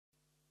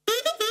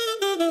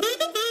On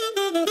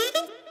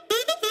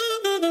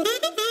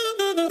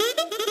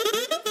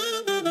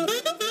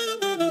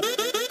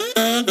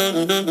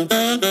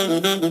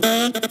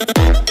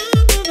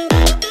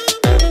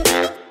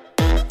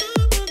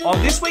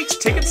this week's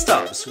Ticket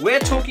Stubs, we're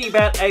talking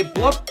about a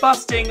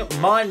blockbusting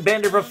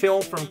mind-bender of a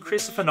film from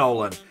Christopher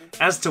Nolan.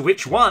 As to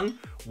which one,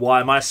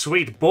 why my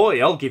sweet boy,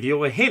 I'll give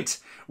you a hint.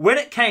 When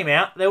it came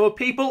out, there were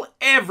people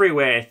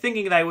everywhere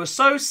thinking they were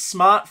so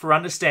smart for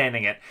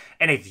understanding it,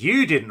 and if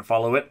you didn't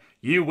follow it,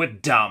 you were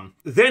dumb.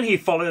 Then he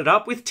followed it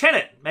up with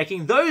Tenet,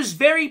 making those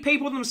very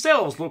people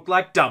themselves look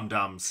like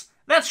dum-dums.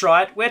 That's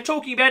right, we're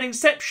talking about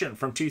Inception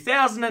from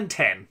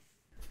 2010.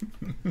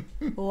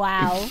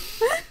 Wow.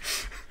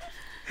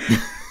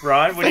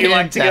 Ryan, would you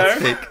like to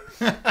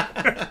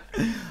go?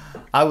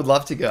 I would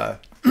love to go.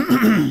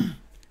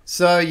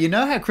 So, you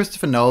know how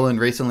Christopher Nolan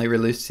recently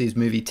released his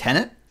movie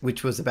Tenet,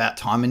 which was about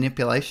time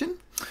manipulation?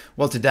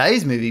 Well,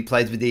 today's movie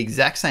plays with the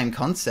exact same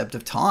concept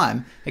of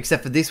time,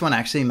 except for this one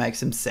actually makes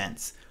some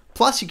sense.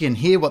 Plus, you can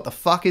hear what the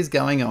fuck is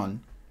going on.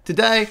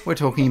 Today, we're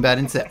talking about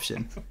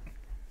Inception.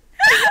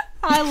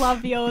 I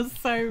love yours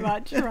so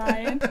much,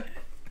 Ryan.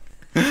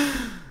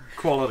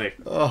 Quality.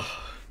 Oh.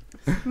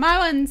 My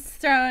one's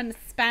throwing a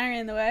spanner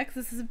in the works.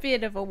 This is a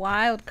bit of a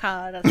wild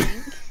card, I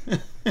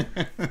think.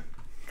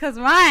 Because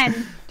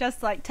mine,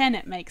 just like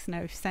Tenet, makes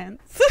no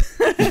sense.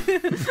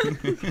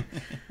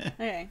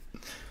 Okay.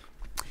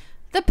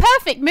 The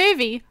perfect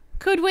movie.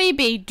 Could we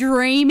be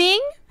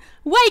dreaming?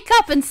 Wake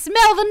up and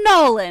smell the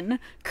Nolan.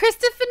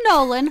 Christopher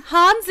Nolan,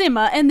 Hans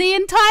Zimmer, and the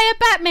entire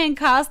Batman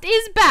cast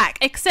is back,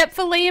 except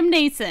for Liam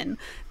Neeson.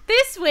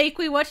 This week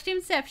we watched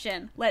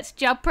Inception. Let's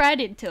jump right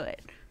into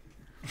it.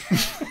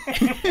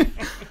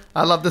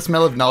 I love the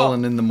smell of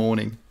Nolan in the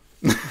morning.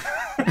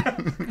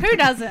 Who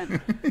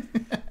doesn't?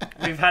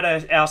 We've had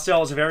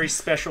ourselves a very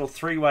special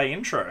three-way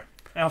intro.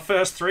 Our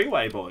first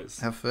three-way,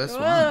 boys. Our first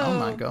Whoa. one. Oh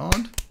my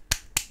god.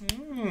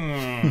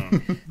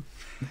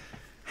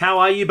 How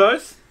are you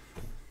both?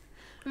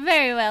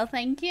 Very well,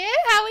 thank you.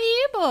 How are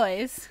you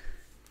boys?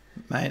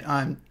 Mate,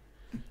 I'm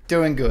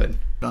doing good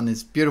on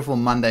this beautiful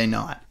Monday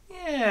night.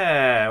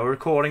 Yeah, we're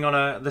recording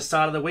on the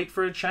start of the week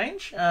for a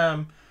change.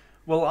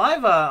 Well,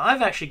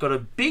 I've actually got a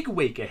big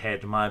week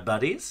ahead, my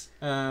buddies.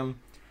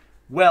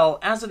 Well,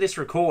 as of this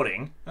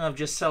recording, I've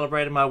just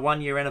celebrated my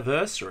 1-year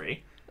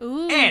anniversary.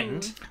 Ooh.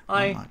 And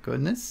Oh my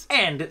goodness.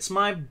 And it's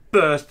my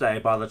birthday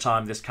by the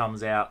time this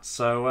comes out.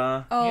 So,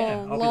 yeah,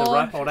 I'll be the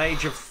ripe old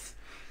age of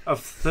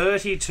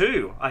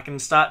 32. I can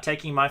start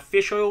taking my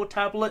fish oil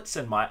tablets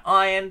and my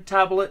iron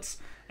tablets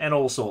and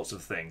all sorts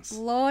of things.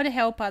 Lord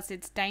help us,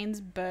 it's Dane's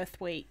birth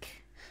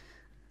week.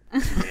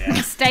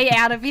 Yeah. Stay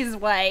out of his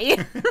way.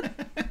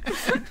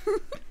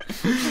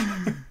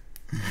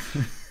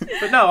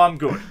 But no, I'm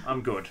good.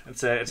 I'm good.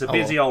 It's a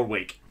busy old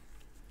week.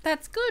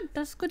 That's good.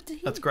 That's good to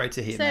hear. That's great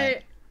to hear, So,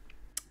 mate.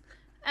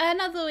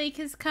 another week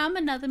has come,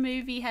 another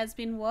movie has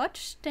been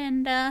watched,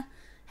 and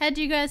had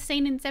you guys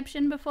seen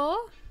Inception before?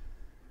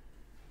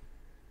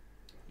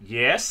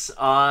 Yes,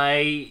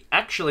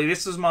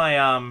 this was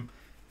my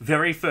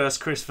very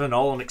first Christopher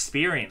Nolan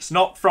experience.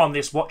 Not from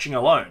this watching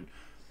alone,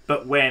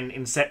 but when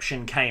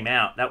Inception came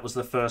out, that was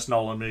the first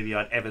Nolan movie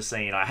I'd ever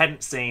seen. I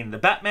hadn't seen the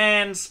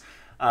Batmans.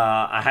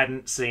 I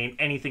hadn't seen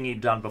anything he'd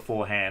done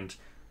beforehand,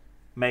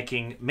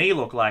 making me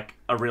look like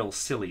a real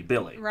silly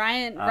Billy.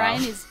 Ryan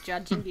is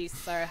judging you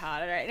so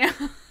hard right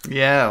now.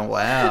 Yeah,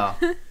 wow.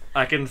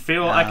 I can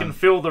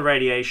feel the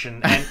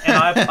radiation, and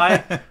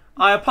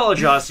I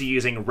apologise for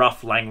using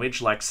rough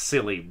language like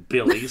silly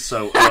Billy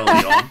so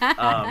early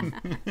on.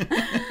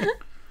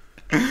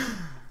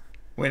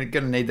 We're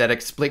going to need that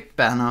explicit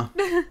banner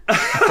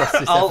across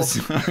this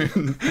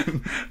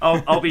episode.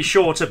 I'll be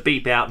sure to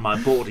beep out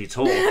my bawdy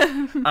talk.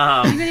 You're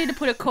going to need to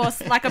put a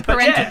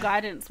parental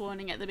guidance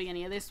warning at the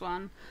beginning of this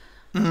one.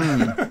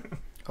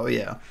 Oh,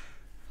 yeah.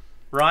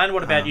 Ryan,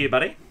 what about you,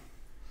 buddy?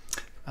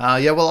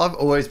 Yeah, well, I've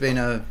always been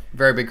a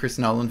very big Chris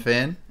Nolan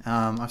fan.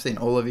 I've seen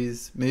all of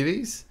his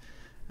movies,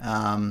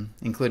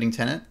 including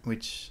Tenet,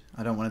 which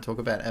I don't want to talk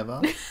about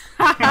ever.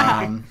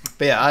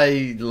 But yeah,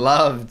 I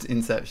loved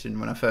Inception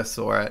when I first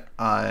saw it.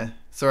 I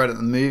saw it at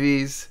the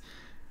movies.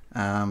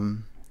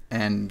 And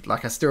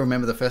like, I still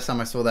remember the first time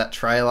I saw that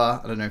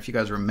trailer. I don't know if you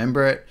guys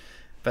remember it,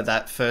 but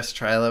that first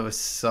trailer was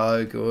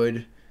so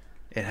good.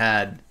 It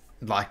had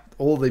like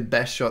all the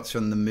best shots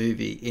from the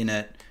movie in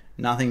it.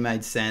 Nothing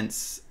made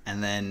sense.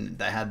 And then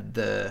they had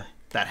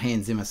that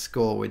Hans Zimmer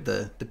score with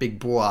the big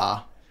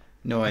blah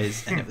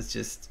noise, and it was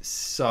just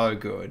so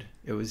good.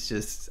 It was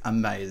just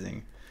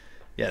amazing.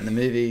 Yeah, and the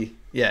movie,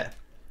 yeah,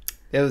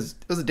 it was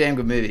a damn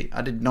good movie.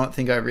 I did not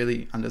think I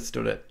really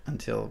understood it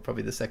until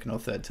probably the second or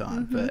third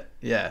time, but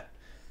yeah, it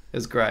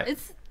was great.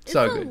 It's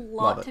so a good.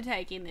 lot to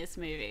take in this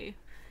movie.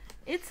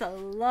 It's a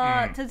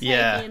lot to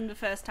take in the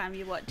first time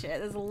you watch it.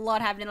 There's a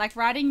lot happening. Like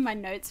writing my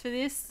notes for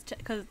this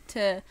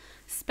to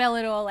spell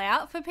it all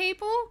out for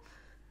people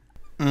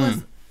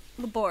was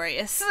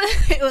laborious.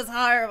 It was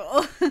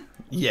horrible.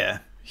 Yeah,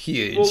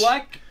 huge.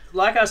 Well,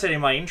 like I said in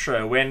my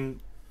intro, when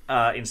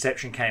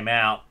Inception came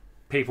out,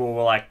 people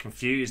were like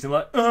confused and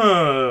like,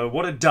 "Ugh,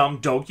 what a dumb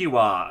dog you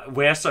are.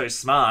 We're so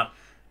smart."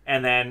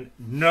 And then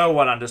no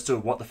one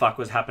understood what the fuck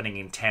was happening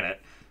in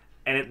Tenet.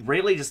 And it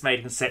really just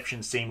made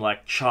Inception seem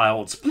like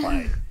child's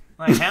play.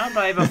 Like, how did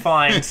I ever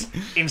find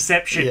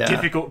Inception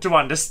difficult to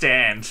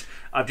understand?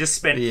 I've just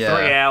spent 3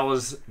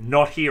 hours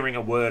not hearing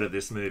a word of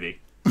this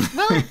movie.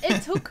 Well,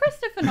 it took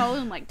Christopher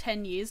Nolan like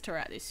 10 years to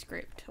write this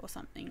script or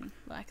something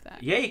like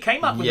that. Yeah, he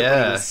came up with it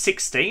when he was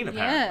 16,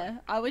 apparently.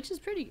 Yeah, which is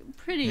pretty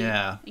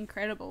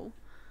incredible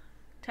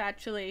to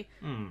actually...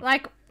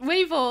 Like,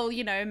 we've all,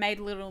 you know, made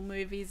little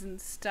movies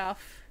and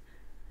stuff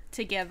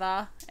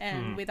together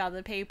and with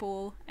other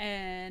people,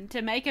 and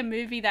to make a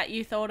movie that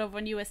you thought of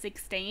when you were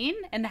 16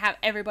 and have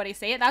everybody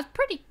see it, that's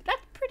pretty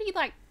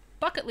like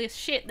bucket list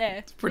shit there.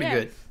 It's pretty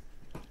good.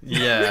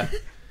 Yeah.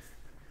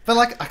 But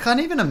like, I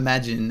can't even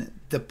imagine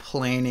the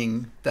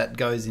planning that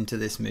goes into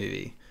this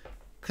movie,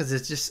 because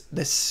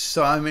there's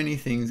so many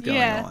things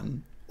going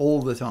on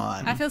all the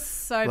time. I feel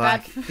so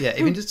like, bad. Yeah,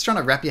 even just trying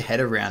to wrap your head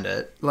around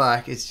it,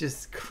 like, it's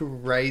just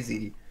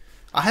crazy.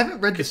 I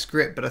haven't read the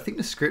script, but I think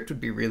the script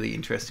would be really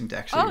interesting to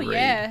actually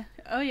read.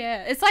 Oh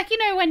yeah. It's like, you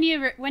know, when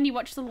you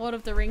watch the Lord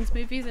of the Rings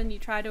movies and you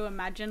try to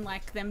imagine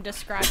like them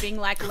describing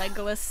like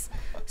Legolas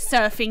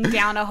surfing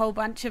down a whole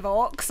bunch of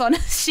orcs on a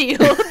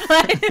shield.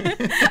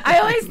 Like, I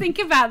always think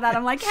about that.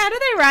 I'm like, how do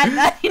they write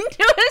that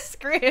into a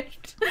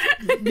script?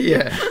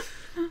 Yeah.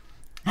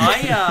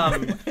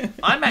 I'm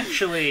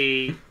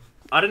actually...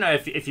 I don't know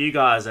if you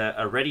guys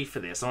are ready for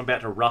this. I'm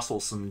about to rustle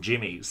some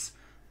jimmies.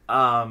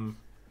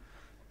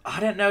 I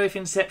don't know if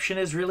Inception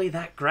is really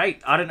that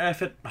great. I don't know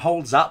if it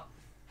holds up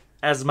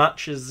as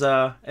much as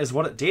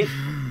what it did.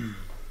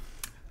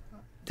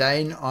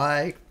 Dane,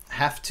 I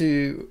have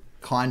to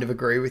kind of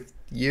agree with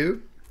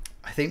you.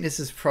 I think this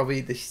is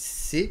probably the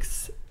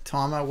 6th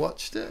time I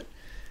watched it.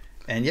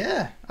 And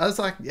yeah, I was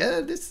like, yeah,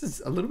 this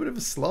is a little bit of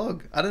a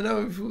slog. I don't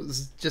know if it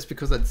was just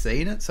because I'd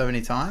seen it so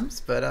many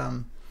times, but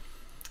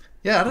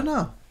yeah, I don't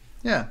know.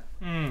 Yeah.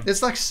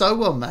 It's like so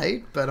well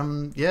made, but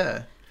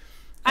yeah.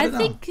 I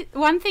think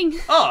one thing...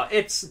 Oh,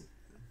 it's...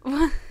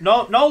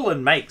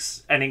 Nolan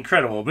makes an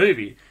incredible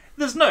movie.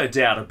 There's no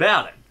doubt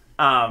about it.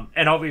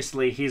 And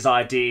obviously his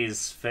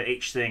ideas for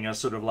each thing are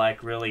sort of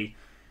like really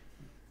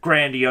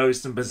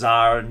grandiose and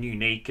bizarre and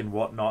unique and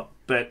whatnot.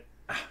 But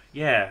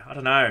yeah, I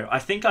don't know. I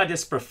think I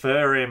just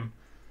prefer him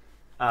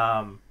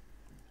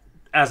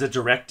as a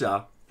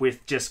director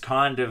with just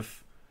kind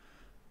of...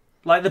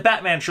 Like, the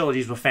Batman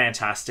trilogies were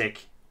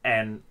fantastic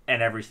and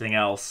everything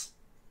else.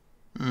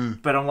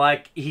 But I'm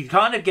like, he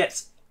kind of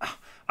gets...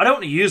 I don't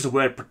want to use the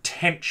word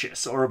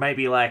pretentious, or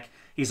maybe like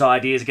his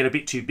ideas get a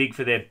bit too big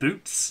for their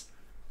boots.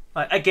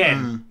 Like,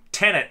 again,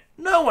 Tenet,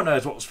 no one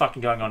knows what was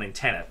fucking going on in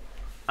Tenet.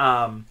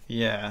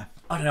 Yeah.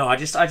 I don't know, I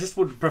just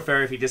would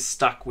prefer if he just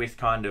stuck with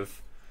kind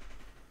of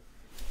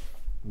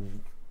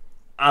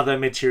other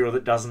material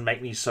that doesn't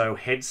make me so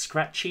head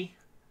scratchy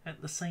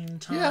at the same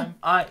time.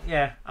 I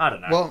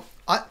don't know. Well,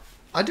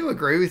 I do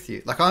agree with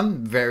you. Like,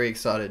 I'm very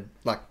excited.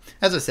 Like,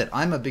 as I said,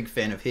 I'm a big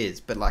fan of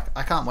his, but like,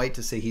 I can't wait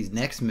to see his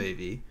next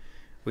movie,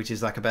 which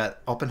is like about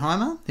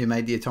Oppenheimer, who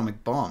made the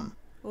atomic bomb.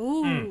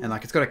 Ooh. And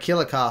like, it's got a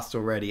killer cast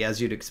already,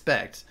 as you'd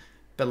expect.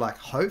 But like,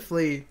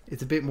 hopefully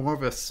it's a bit more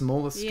of a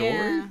smaller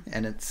story,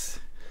 and it's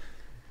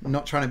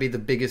not trying to be the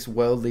biggest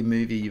worldly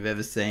movie you've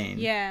ever seen.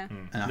 Yeah.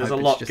 And I There's hope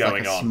a lot it's just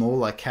going like a on.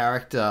 smaller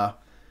character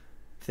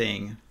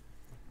thing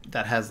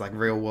that has like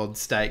real world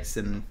stakes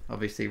and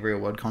obviously real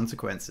world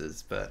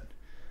consequences. But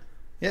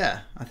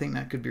yeah, I think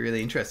that could be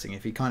really interesting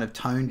if he kind of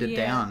toned it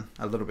down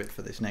a little bit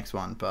for this next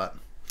one, but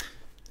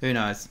who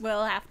knows?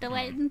 We'll have to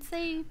wait and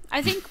see.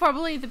 I think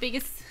probably the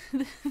biggest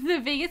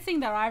thing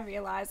that I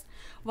realised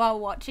while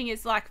watching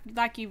is like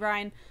you,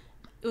 Ryan,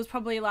 it was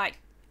probably like,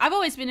 I've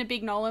always been a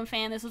big Nolan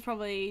fan. This was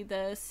probably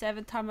the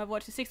 7th time I've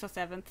watched it, 6th or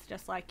 7th,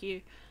 just like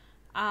you.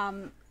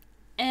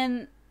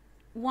 And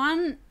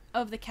one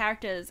of the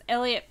characters,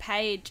 Elliot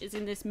Page, is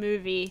in this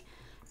movie,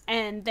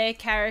 and their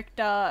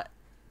character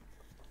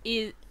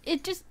is...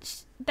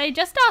 they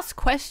just ask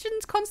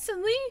questions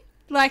constantly.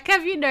 Like,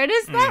 have you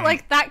noticed that?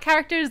 Like, that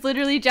character is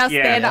literally just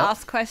there to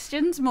ask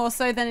questions more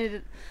so than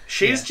it...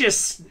 She's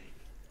just...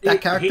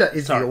 That character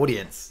is the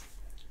audience.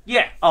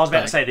 Yeah, I was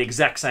about to say the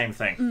exact same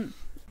thing.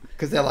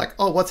 Because they're like,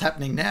 oh, what's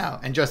happening now?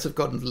 And Joseph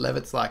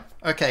Gordon-Levitt's like,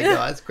 okay,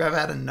 guys, grab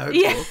out a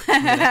notebook.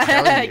 I'm gonna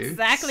tell you.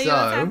 Exactly So,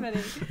 what's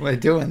happening. We're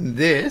doing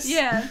this.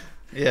 Yeah.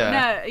 Yeah.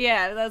 No,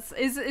 yeah,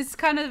 it's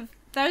kind of...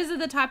 Those are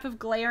the type of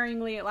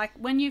glaringly, like,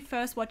 when you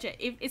first watch it,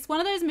 if it's one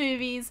of those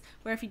movies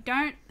where if you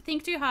don't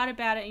think too hard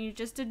about it and you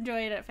just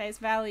enjoy it at face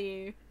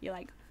value, you're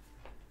like,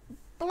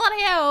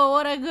 bloody hell,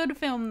 what a good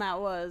film that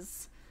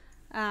was.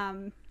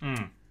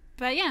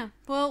 But yeah,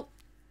 well,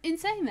 in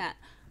saying that,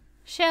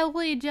 shall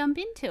we jump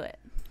into it?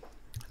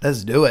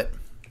 Let's do it.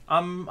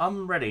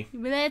 I'm ready.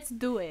 Let's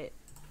do it.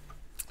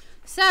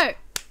 So,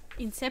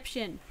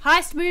 Inception,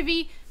 heist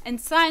movie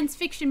and science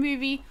fiction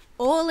movie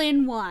all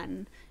in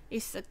one.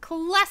 It's a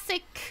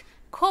classic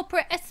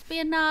corporate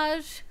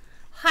espionage,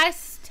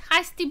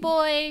 heisty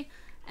boy,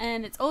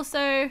 And it's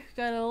also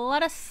got a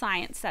lot of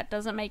science that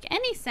doesn't make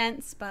any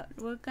sense, but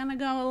we're going to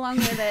go along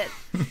with it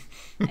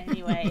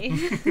anyway.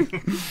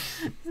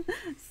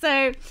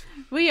 So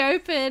we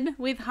open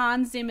with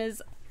Hans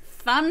Zimmer's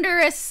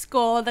thunderous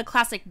score, the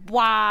classic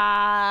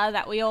wah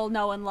that we all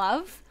know and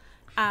love.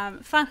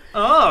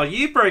 Oh,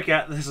 you broke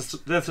out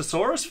the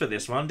thesaurus for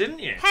this one, didn't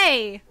you?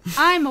 Hey,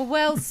 I'm a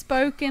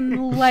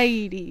well-spoken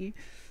lady.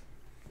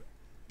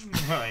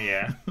 Oh,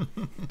 yeah.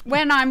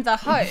 When I'm the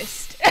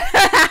host.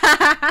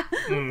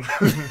 The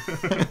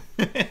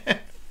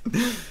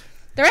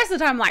rest of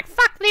the time I'm like,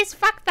 fuck this,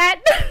 fuck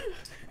that.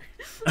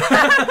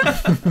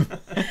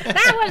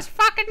 That was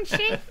fucking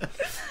shit.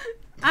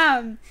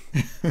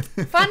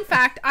 Fun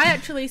fact, I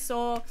actually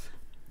saw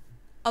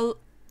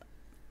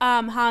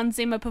Hans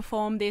Zimmer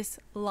perform this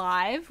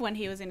live when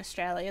he was in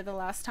Australia the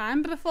last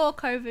time before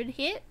COVID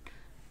hit.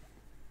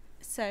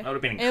 So that would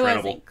have been incredible. It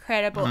was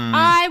incredible.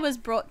 I was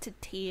brought to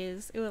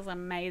tears. It was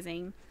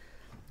amazing.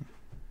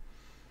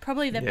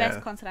 Probably the best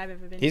concert I've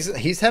ever been to.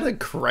 He's had a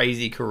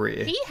crazy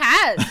career. He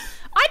has.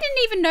 I didn't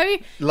even know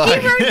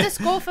he wrote the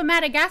score for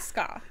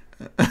Madagascar.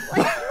 Like,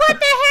 what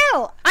the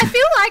hell? I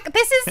feel like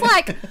this is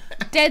like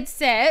dead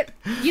set.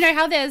 You know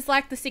how there's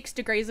like the 6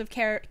 degrees of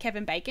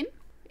Kevin Bacon?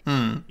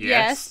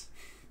 Yes.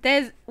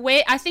 There's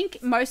I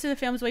think most of the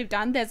films we've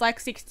done, there's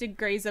like 6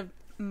 degrees of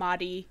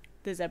Marty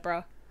the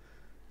zebra.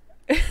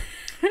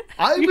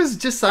 I was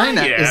just saying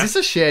that. Yeah. Is this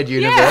a shared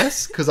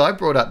universe? Because I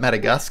brought up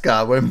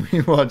Madagascar when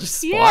we watched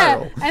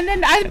Spiral. Yeah, and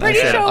then I'm pretty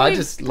sure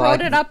we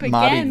brought it up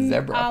again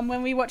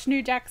when we watched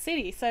New Jack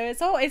City. So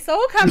it's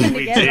all coming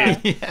together.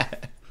 Yeah.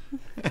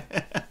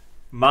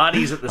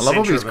 Marty's at the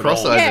center of it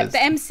all. Yeah, the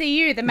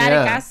MCU, the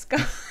Madagascar.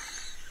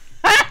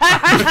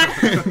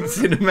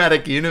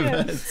 Cinematic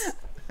universe.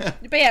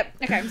 But yeah,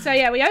 okay. So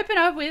yeah, we open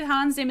up with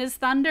Hans Zimmer's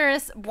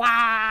thunderous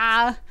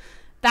wah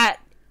that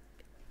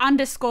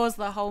underscores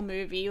the whole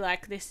movie.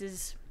 Like,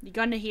 you're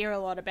going to hear a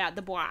lot about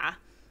the wah.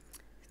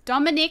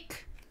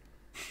 Dominic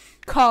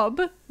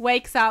Cobb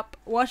wakes up,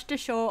 washed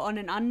ashore on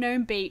an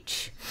unknown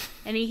beach,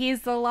 and he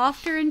hears the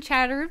laughter and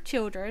chatter of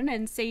children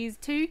and sees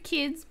 2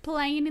 kids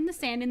playing in the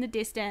sand in the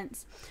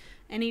distance.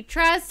 And he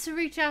tries to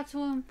reach out to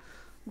them,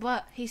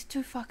 but he's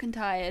too fucking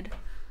tired.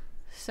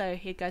 So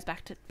he goes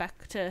back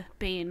to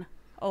being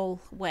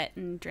all wet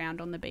and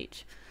drowned on the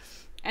beach.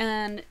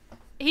 And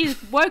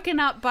he's woken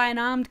up by an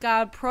armed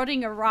guard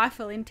prodding a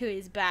rifle into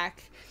his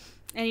back.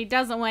 And he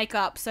doesn't wake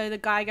up, so the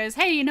guy goes,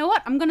 hey, you know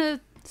what? I'm going to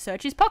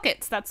search his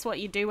pockets. That's what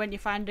you do when you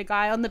find a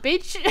guy on the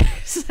beach.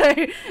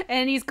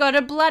 And he's got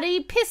a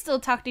bloody pistol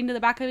tucked into the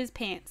back of his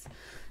pants.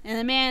 And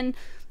the man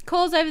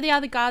calls over the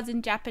other guards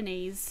in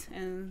Japanese,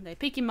 and they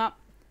pick him up.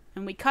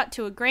 And we cut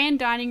to a grand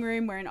dining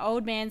room where an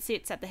old man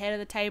sits at the head of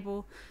the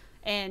table,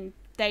 and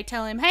they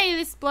tell him, hey,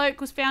 this bloke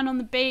was found on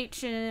the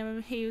beach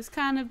and he was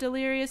kind of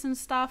delirious and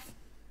stuff.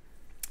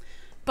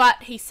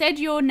 But he said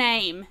your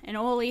name, and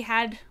all he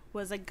had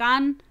was a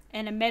gun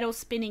and a metal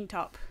spinning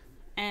top.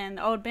 And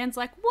the old man's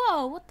like,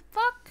 whoa, what the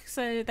fuck?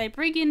 So they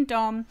bring in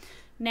Dom,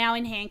 now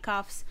in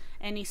handcuffs,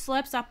 and he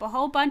slurps up a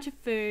whole bunch of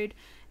food,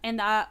 and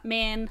the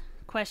man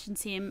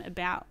questions him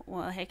about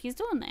what the heck he's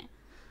doing there.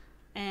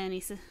 And he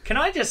says, can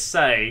I just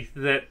say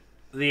that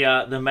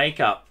the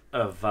makeup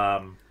of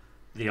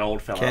the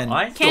old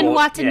fella, Ken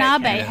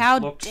Watanabe, how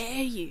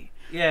dare you?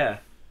 Yeah,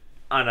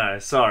 I know,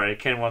 sorry,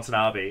 Ken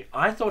Watanabe.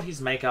 I thought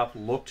his makeup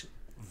looked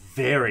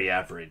very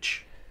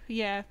average.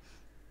 Yeah.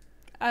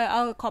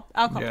 I'll cop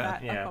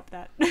that. Yeah. I'll cop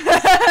that.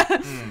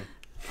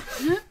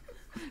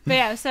 But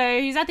yeah, so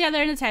he's at the other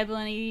end of the table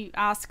and he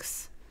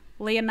asks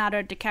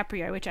Leonardo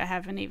DiCaprio, which I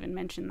haven't even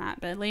mentioned that,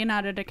 but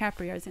Leonardo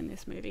DiCaprio's in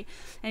this movie.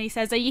 And he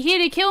says, are you here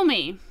to kill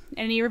me?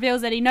 And he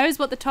reveals that he knows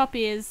what the top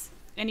is,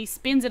 and he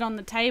spins it on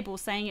the table,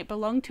 saying it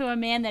belonged to a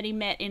man that he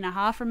met in a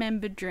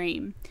half-remembered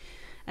dream.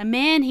 A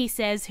man, he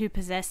says, who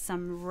possessed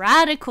some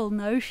radical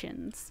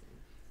notions.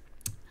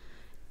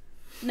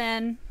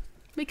 Then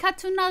we cut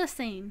to another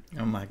scene.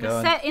 Oh my god.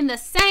 We're set in the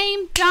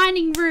same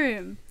dining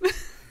room.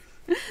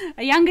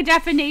 A younger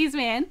Japanese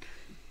man,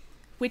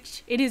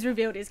 which it is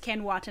revealed is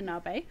Ken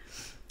Watanabe,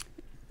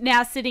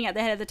 now sitting at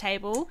the head of the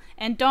table.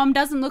 And Dom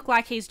doesn't look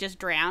like he's just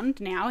drowned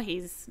now.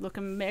 He's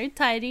looking very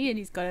tidy and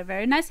he's got a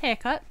very nice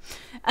haircut.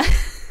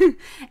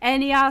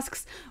 And he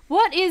asks,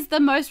 what is the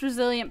most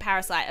resilient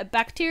parasite? A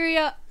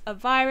bacteria, a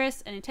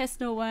virus, an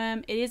intestinal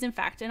worm? It is in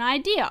fact an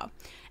idea.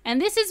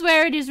 And this is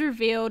where it is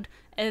revealed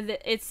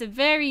that it's a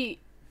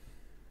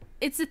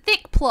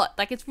thick plot.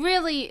 Like, it's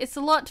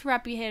a lot to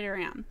wrap your head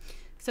around.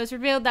 So it's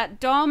revealed that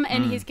Dom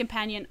and his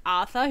companion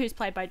Arthur, who's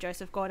played by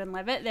Joseph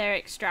Gordon-Levitt, they're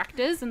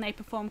extractors and they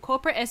perform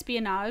corporate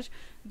espionage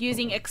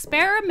using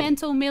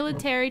experimental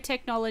military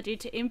technology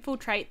to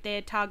infiltrate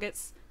their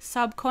target's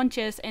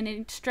subconscious and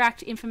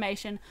extract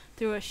information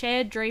through a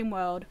shared dream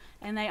world.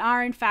 And they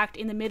are in fact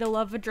in the middle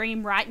of a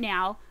dream right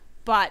now,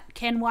 but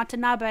Ken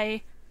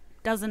Watanabe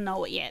doesn't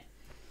know it yet.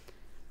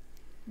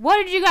 What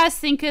did you guys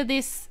think of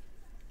this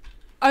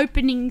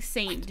opening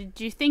scene?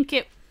 Did you think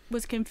it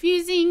was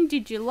confusing?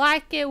 Did you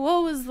like it?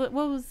 What was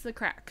the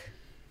crack?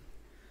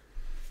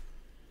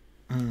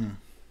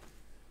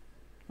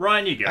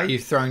 Ryan, you go. Are you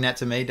throwing that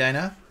to me,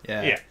 Dana?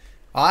 Yeah.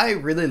 I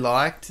really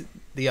liked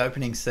the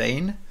opening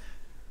scene,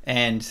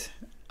 and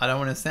I don't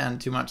want to sound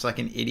too much like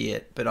an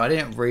idiot, but I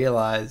didn't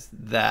realize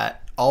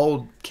that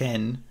old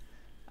Ken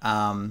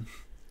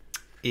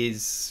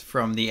is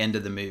from the end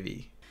of the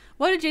movie.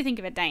 What did you think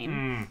of it,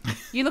 Dane?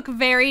 You look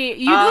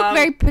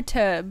very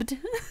perturbed.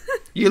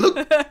 You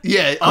look,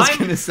 yeah, I was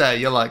going to say,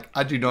 you're like,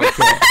 I do not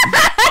care.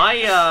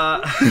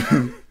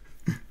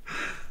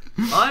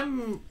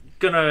 I'm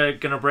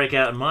gonna break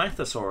out in my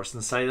thesaurus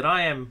and say that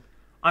I'm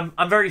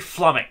very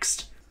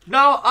flummoxed.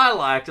 No, I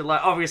liked it.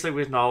 Like, obviously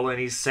with Nolan,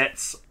 his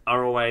sets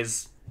are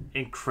always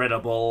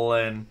incredible,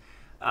 and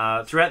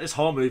throughout this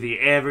whole movie,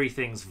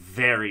 everything's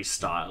very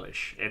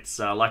stylish. It's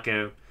like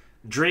a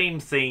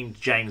dream-themed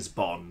James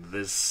Bond.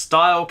 There's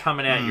style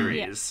coming out your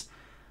ears.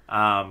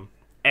 And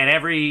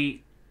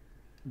every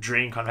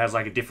dream kind of has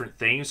like a different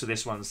theme. So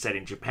this one's set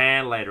in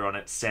Japan. Later on,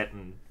 it's set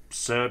in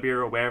Serbia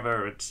or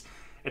wherever. It's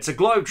a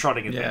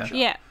globe-trotting adventure.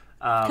 Yeah.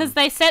 Because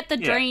they set the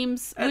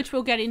dreams, which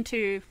we'll get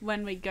into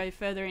when we go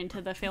further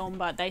into the film,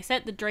 but they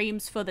set the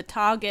dreams for the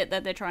target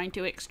that they're trying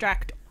to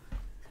extract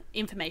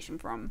information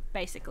from,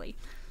 basically.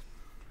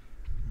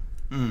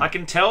 I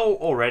can tell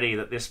already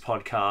that this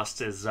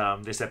podcast is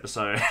this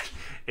episode.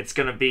 It's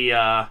going to be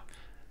a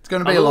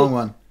long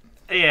one.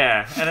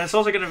 Yeah, and it's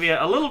also going to be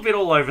a little bit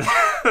all over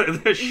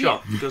the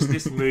shop because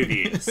this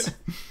movie is.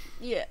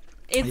 Yeah,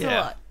 it's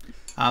a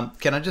lot.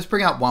 Can I just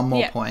bring up one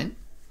more point?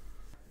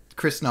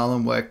 Chris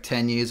Nolan worked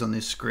 10 years on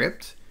this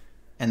script,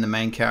 and the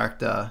main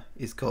character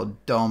is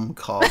called Dom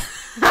Cobb.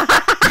 What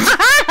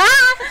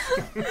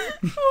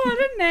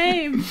a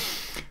name!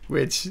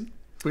 Which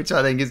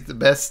I think is the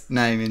best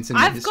name in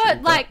cinema history.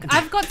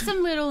 I've got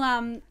some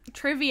little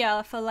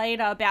trivia for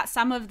later about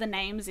some of the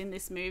names in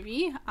this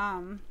movie,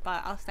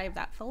 but I'll save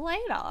that for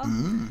later.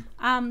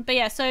 But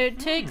yeah, so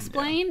to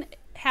explain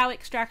how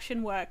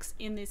extraction works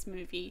in this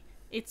movie,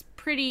 it's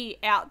pretty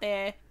out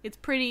there. It's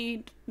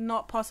pretty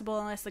not possible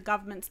unless the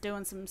government's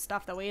doing some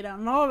stuff that we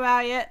don't know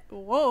about yet.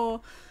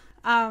 Whoa.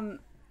 In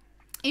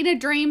a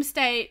dream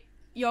state,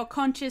 your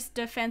conscious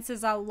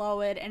defenses are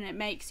lowered and it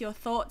makes your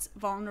thoughts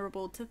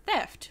vulnerable to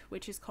theft,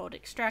 which is called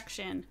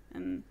extraction.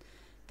 And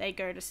you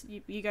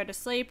go to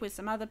sleep with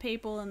some other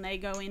people and they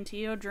go into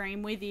your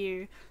dream with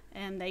you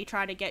and they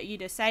try to get you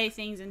to say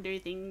things and do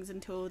things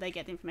until they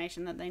get the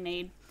information that they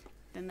need.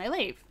 Then they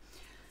leave.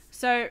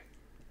 So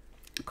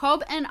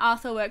Cobb and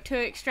Arthur work to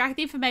extract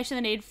the information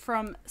they need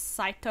from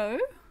Saito.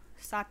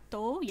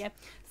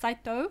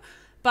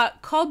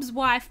 But Cobb's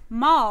wife,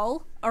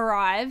 Mal,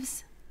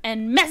 arrives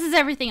and messes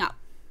everything up.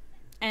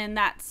 And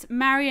that's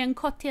Marion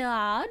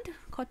Cotillard.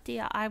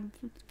 I'm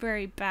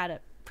very bad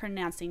at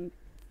pronouncing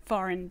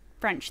foreign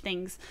French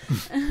things.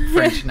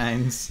 French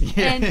names.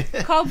 Yeah. And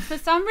Cobb, for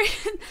some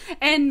reason,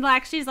 and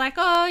like she's like,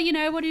 oh,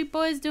 what are you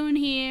boys doing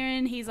here?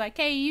 And he's like,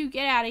 hey, you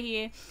get out of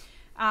here.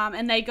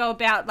 And they go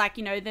about like,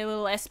 their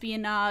little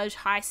espionage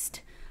heist.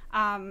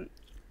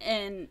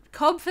 And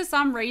Cobb, for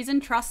some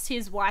reason, trusts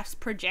his wife's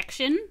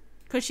projection,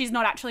 because she's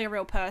not actually a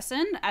real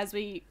person, as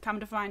we come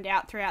to find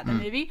out throughout the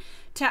movie,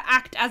 to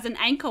act as an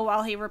anchor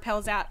while he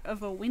rappels out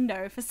of a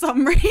window for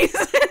some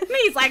reason.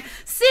 He's like,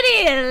 sit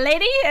here,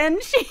 lady.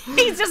 And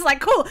he's just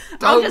like, cool,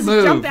 I'll just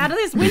jump out of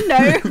this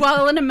window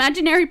while an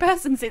imaginary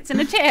person sits in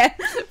a chair.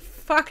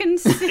 Fucking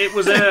It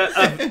was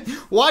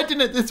Why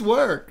didn't this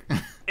work?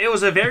 It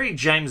was a very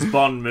James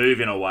Bond move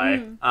in a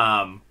way.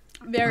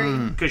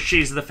 Very. Because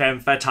she's the femme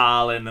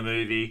fatale in the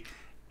movie.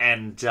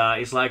 And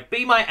he's like,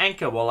 be my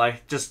anchor while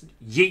I just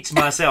yeet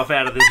myself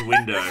out of this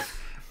window.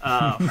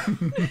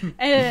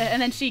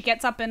 And then she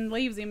gets up and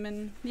leaves him.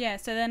 And yeah,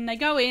 so then they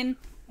go in.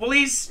 Well,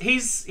 he's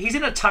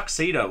in a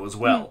tuxedo as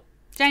well.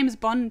 James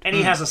Bond. And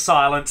he has a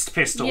silenced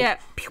pistol. Yeah.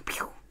 Pew,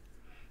 pew.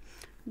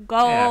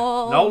 Go. Yeah.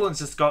 Nolan's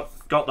just got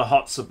the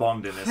hots of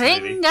Bond in this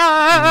movie.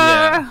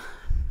 Yeah.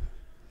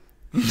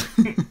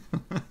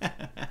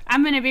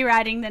 I'm going to be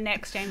writing the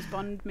next James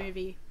Bond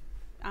movie.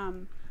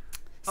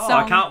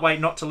 I can't wait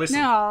not to listen.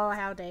 No,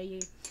 how dare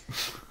you.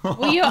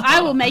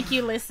 I will make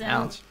you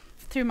listen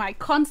through my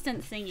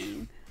constant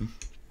singing.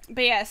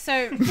 But yeah,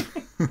 so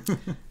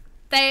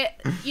they,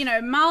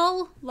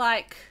 Mal,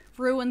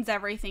 ruins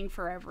everything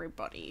for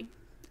everybody.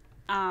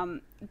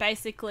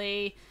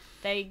 Basically,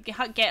 they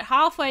get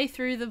halfway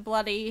through the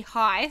bloody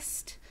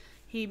heist.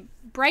 He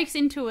breaks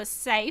into a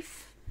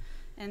safe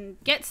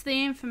and gets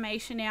the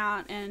information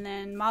out, and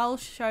then Mal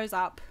shows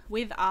up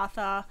with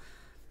Arthur.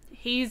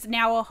 He's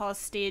now a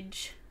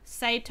hostage.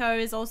 Saito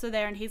is also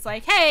there, and he's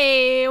like,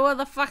 hey, what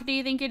the fuck do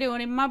you think you're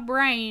doing in my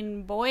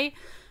brain, boy?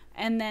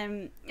 And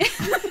then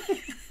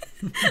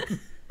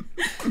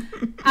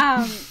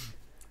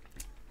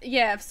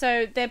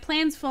so their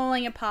plan's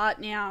falling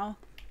apart now,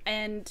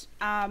 and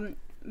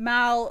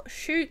Mal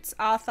shoots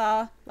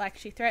Arthur,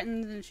 she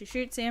threatens, and she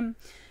shoots him,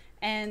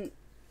 and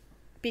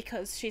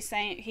because she's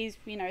saying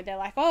they're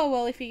like, oh,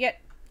 well, if you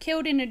get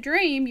killed in a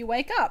dream, you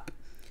wake up.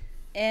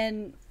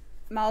 And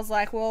Mal's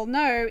like, well,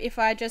 no, if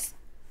I just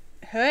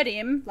hurt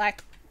him,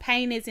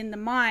 pain is in the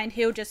mind,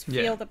 he'll just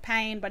feel the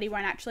pain, but he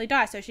won't actually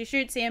die. So she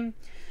shoots him.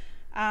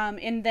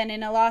 And then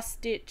in a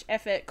last-ditch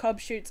effort, Cobb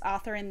shoots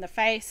Arthur in the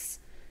face,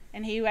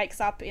 and he wakes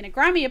up in a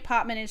grimy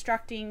apartment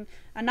instructing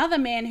another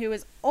man who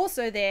was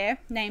also there,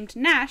 named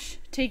Nash,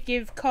 to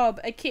give Cobb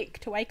a kick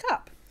to wake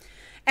up.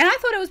 And I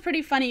thought it was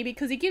pretty funny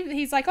because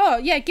he's like, oh,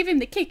 yeah, give him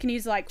the kick. And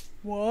he's like,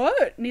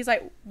 what? And he's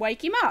like,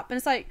 wake him up. And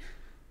it's like,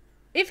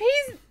 if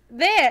he's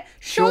there,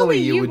 surely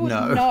you would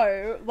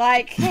know,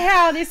 like,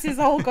 how this is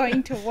all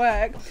going to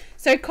work.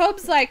 So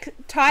Cobb's, like,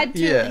 tied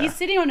to... He's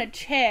sitting on a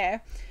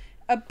chair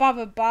above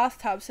a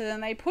bathtub. So then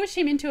they push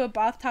him into a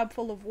bathtub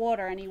full of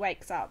water and he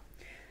wakes up.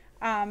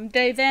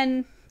 They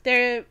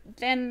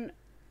then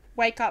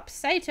wake up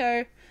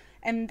Sato,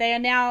 and they are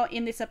now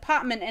in this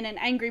apartment, and an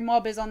angry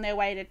mob is on their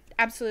way to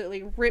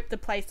absolutely rip the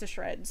place to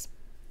shreds.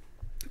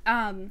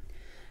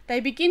 They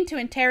begin to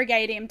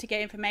interrogate him to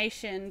get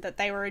information that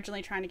they were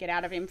originally trying to get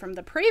out of him from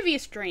the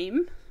previous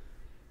dream,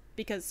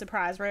 because,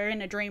 surprise, we're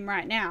in a dream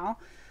right now,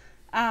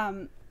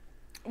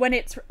 when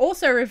it's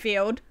also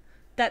revealed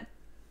that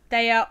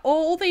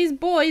all these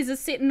boys are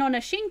sitting on a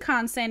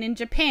Shinkansen in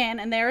Japan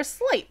and they're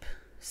asleep.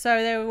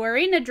 So they were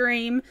in a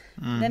dream,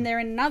 then they're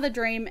in another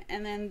dream,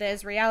 and then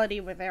there's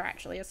reality where they're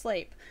actually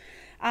asleep.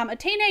 A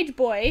teenage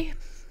boy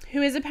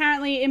who is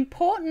apparently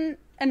important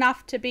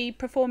enough to be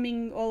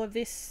performing all of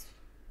this,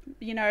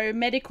 you know,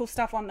 medical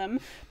stuff on them,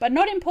 but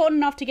not important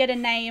enough to get a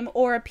name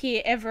or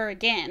appear ever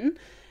again,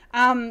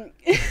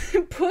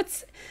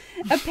 puts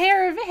a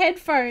pair of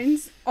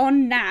headphones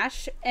on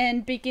Nash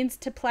and begins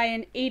to play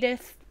an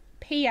Edith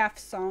Piaf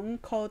song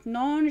called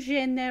Non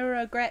Je ne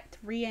regrette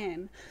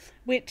rien,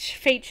 which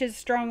features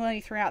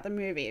strongly throughout the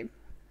movie.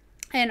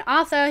 And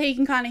Arthur, he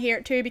can kind of hear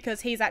it too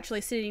because he's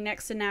actually sitting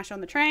next to Nash on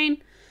the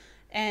train.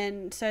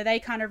 And so they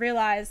kind of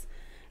realize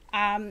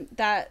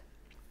that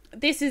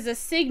this is a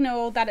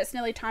signal that it's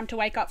nearly time to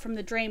wake up from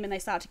the dream, and they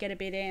start to get a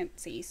bit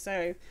antsy.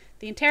 So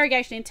the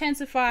interrogation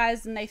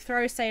intensifies and they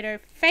throw Sato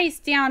face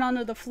down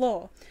onto the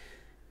floor.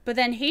 But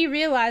then he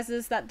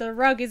realizes that the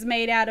rug is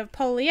made out of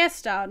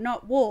polyester,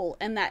 not wool,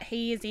 and that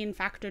he is in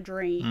fact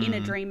in a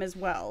dream as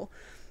well.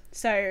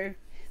 So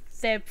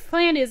their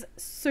plan is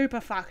super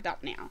fucked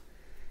up now.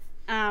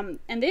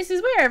 And this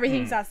is where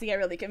everything starts to get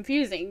really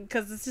confusing,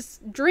 because it's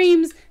just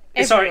dreams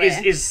everywhere.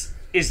 Sorry,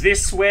 is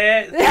this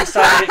where things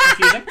start to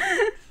get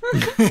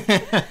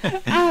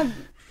confusing?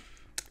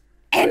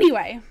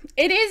 Anyway,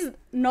 it is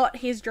not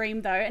his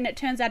dream though, and it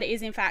turns out it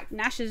is in fact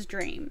Nash's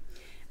dream.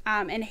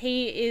 And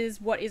he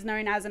is what is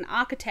known as an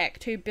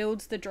architect who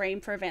builds the dream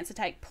for events to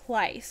take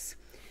place.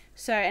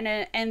 So,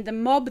 and the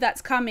mob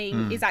that's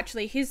coming is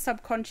actually his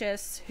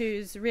subconscious,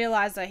 who's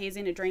realised that he's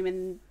in a dream,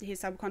 and his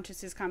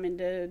subconscious is coming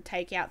to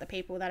take out the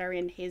people that are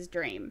in his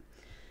dream.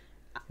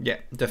 Yeah,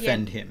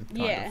 defend him,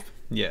 kind of.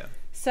 Yeah.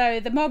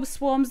 So the mob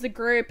swarms the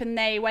group, and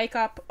they wake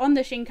up on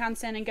the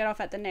Shinkansen and get off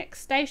at the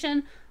next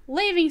station,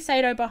 leaving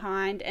Sato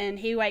behind, and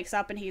he wakes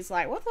up and he's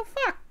like, what the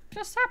fuck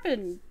just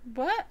happened?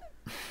 What?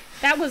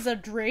 That was a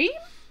dream?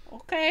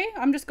 Okay,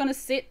 I'm just going to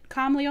sit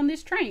calmly on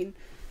this train.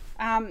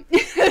 I'm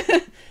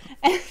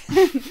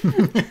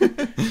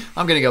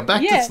going to go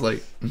back to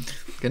sleep.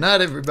 Good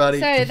night, everybody.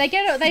 So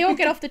they all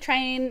get off the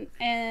train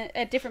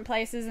at different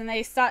places, and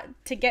they start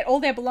to get all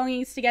their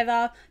belongings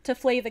together to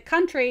flee the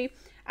country,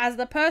 as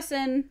the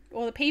person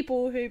or the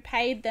people who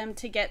paid them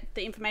to get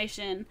the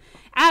information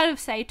out of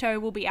Sato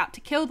will be out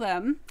to kill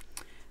them.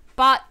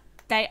 But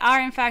they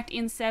are in fact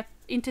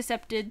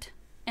intercepted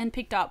and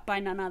picked up by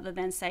none other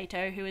than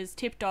Sato, who is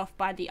tipped off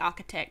by the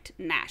architect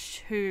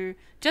Nash, who,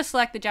 just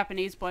like the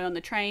Japanese boy on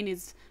the train,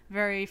 is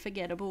very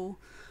forgettable.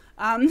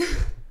 And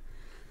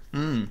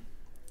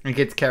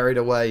gets carried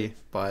away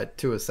by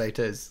two of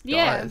Sato's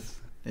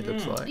guys, it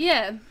looks like.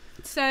 Yeah.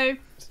 So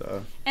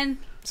and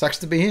sucks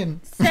to be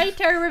him.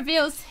 Sato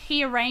reveals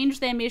he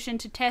arranged their mission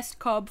to test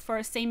Cobb for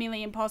a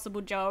seemingly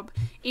impossible job,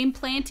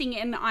 implanting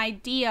an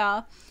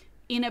idea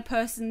in a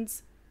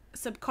person's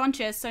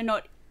subconscious, so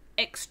not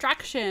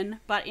extraction,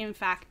 but in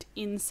fact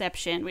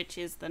Inception, which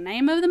is the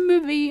name of the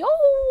movie.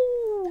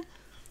 Oh,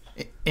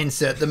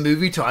 insert the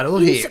movie title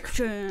here.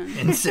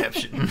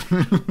 Inception.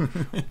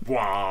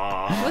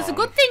 Wow. Well, it's a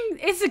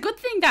good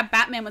thing that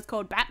Batman was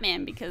called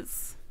Batman,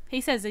 because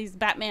he says he's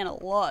Batman a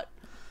lot.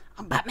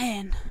 I'm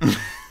Batman.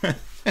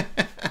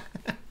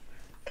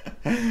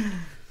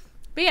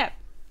 But yeah,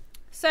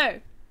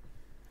 so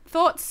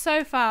thoughts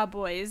so far,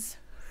 boys?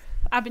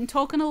 I've been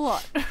talking a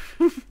lot.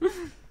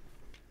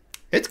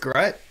 It's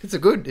great. It's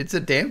a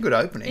damn good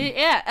opening.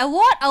 A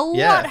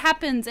lot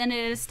happens, and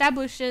it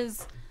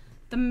establishes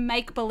the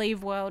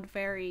make-believe world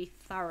very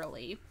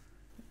thoroughly.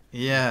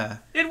 Yeah.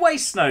 It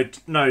wastes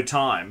no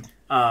time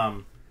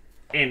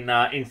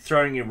in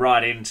throwing you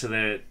right into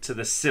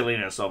the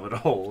silliness of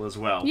it all as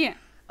well. Yeah.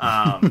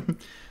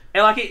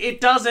 And like it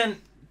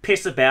doesn't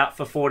piss about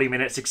for 40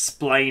 minutes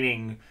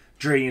explaining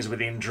dreams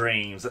within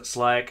dreams. It's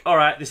like, all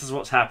right, this is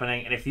what's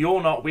happening, and if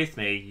you're not with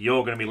me,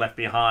 you're going to be left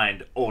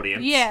behind,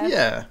 audience.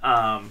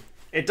 Yeah.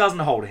 It doesn't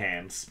hold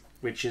hands,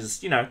 which is,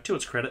 to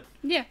its credit.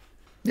 Yeah.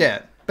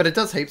 Yeah, but it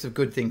does heaps of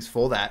good things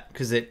for that,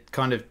 because it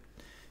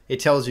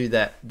tells you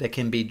that there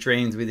can be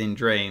dreams within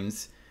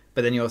dreams,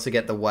 But then you also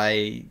get the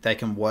way they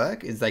can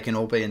work is they can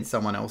all be in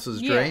someone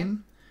else's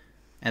dream.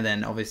 And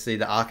then obviously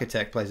the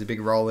architect plays a big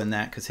role in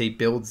that because he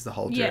builds the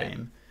whole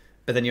dream.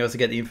 But then you also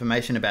get the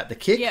information about the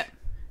kick.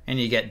 And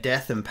you get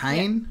death and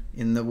pain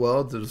in the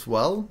world as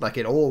well. Like,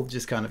 it all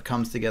just kind of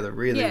comes together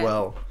really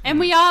well. And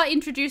we are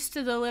introduced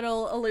to the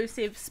little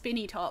elusive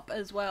spinny top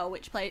as well,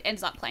 which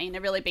ends up playing a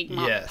really big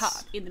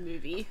part in the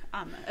movie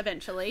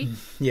eventually.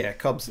 Yeah,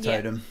 Cobb's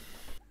totem.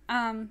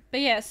 But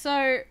yeah,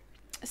 so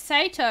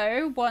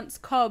Sato wants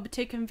Cobb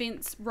to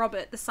convince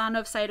Robert, the son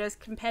of Sato's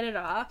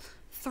competitor,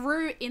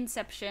 through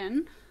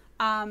Inception,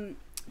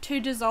 to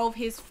dissolve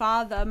his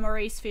father,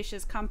 Maurice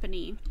Fisher's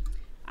company.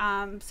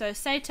 So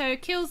Sato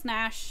kills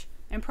Nash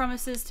and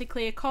promises to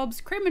clear Cobb's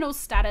criminal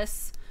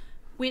status,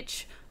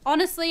 which,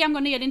 honestly, I'm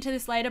going to get into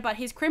this later, but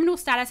his criminal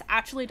status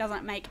actually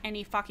doesn't make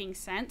any fucking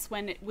sense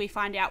when we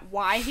find out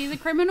why he's a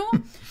criminal,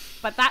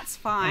 but that's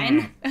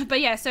fine.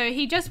 But yeah, so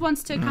he just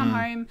wants to come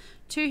home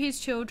to his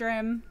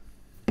children,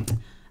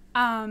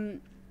 and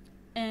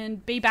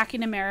be back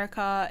in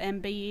America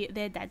and be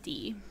their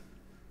daddy,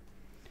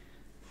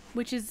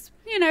 which is,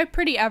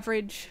 pretty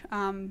average,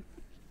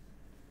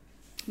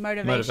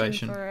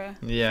 motivation for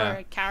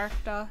a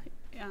character,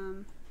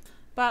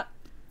 but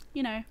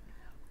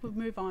we'll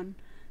move on.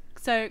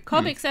 So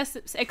Cobb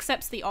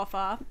accepts the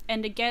offer,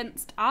 and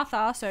against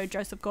Arthur, so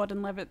Joseph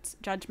Gordon-Levitt's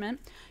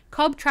judgment,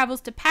 Cobb travels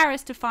to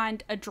Paris to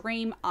find a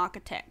dream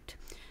architect.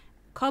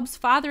 Cobb's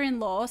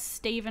father-in-law,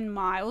 Stephen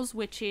Miles,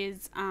 which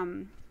is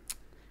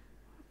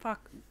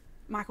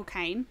Michael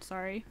Caine,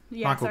 sorry.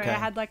 Michael Caine. I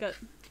had like a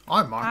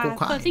I'm Michael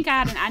Caine. I think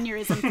I had an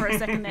aneurysm for a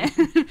second there.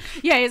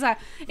 Yeah, he's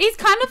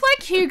kind of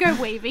like Hugo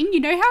Weaving. You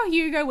know how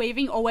Hugo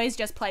Weaving always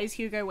just plays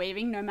Hugo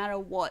Weaving no matter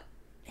what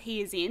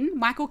he is in?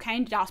 Michael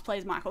Caine just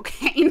plays Michael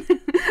Caine.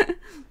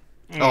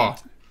 Oh,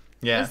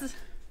 yeah.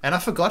 And I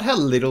forgot how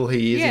little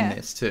he is in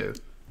this too.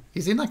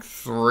 He's in like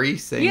 3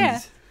 scenes.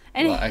 Yeah.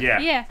 And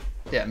yeah,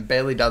 and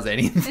barely does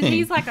anything. And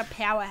he's like a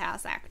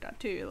powerhouse actor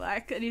too.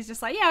 And he's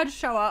just like, I'll just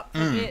show up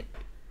for a bit.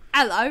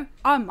 Hello,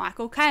 I'm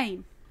Michael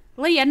Caine.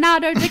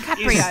 Leonardo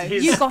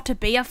DiCaprio, you got to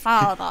be a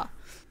father.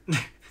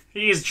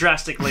 He is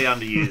drastically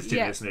underused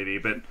in this movie,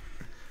 but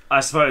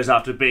I suppose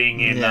after being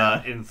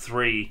in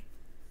 3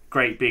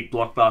 great big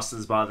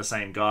blockbusters by the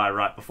same guy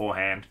right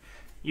beforehand,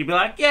 you'd be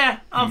like,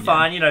 I'm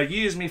fine,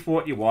 use me for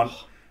what you want.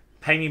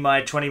 Pay me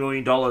my $20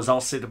 million,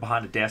 I'll sit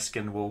behind a desk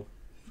and we'll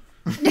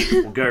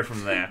go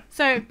from there.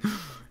 So,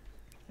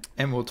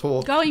 and we'll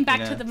talk. Going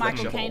back to the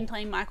Michael Caine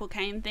playing Michael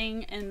Caine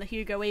thing and the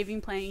Hugo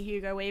Weaving playing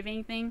Hugo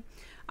Weaving thing,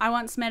 I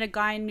once met a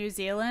guy in New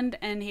Zealand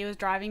and he was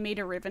driving me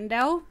to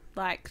Rivendell,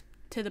 like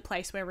to the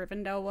place where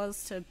Rivendell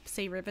was, to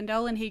see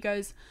Rivendell, and he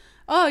goes,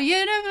 oh,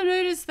 you never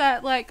noticed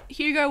that like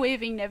Hugo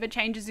Weaving never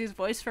changes his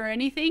voice for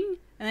anything?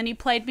 And then he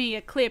played me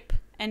a clip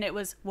and it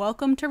was,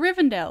 welcome to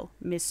Rivendell,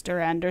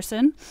 Mr.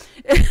 Anderson.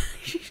 It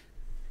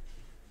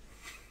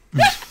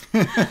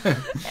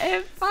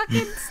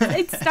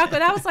stuck.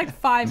 That was like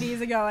 5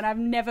 years ago, and I've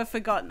never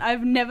forgotten.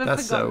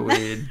 That's so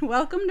weird.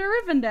 Welcome to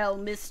Rivendell,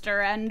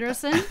 Mr.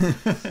 Anderson.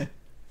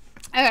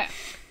 Okay.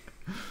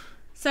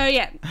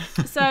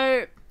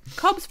 So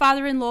Cobb's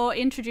father-in-law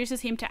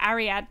introduces him to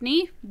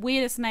Ariadne.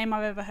 Weirdest name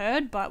I've ever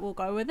heard, but we'll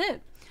go with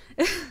it.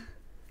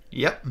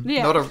 Yep.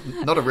 Yeah.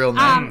 Not a real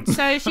name.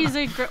 So she's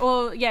so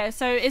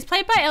it's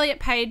played by Elliot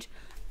Page.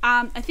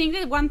 I think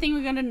that one thing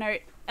we're going to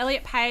note,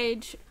 Elliot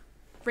Page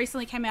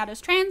recently came out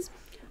as trans.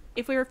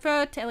 If we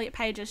refer to Elliot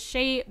Page as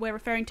she, we're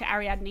referring to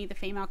Ariadne, the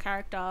female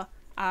character.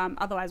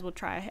 Otherwise, we'll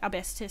try our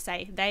best to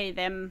say they,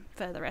 them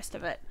for the rest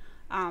of it.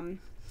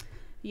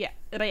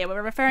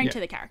 We're referring to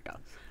the character.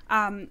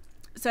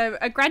 So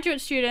a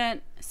graduate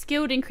student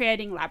skilled in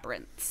creating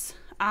labyrinths,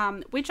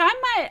 which I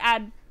might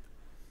add.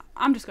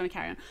 I'm just going to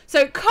carry on.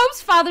 So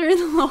Cobb's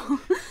father-in-law.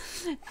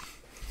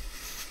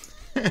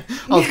 I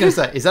was going to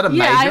say, is that a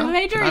major?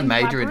 Yeah, I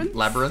major in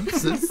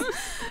labyrinths.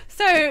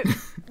 So,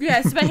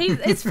 yes, but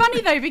it's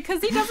funny though,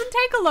 because he doesn't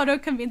take a lot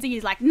of convincing.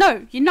 He's like,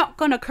 no, you're not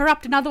going to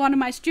corrupt another one of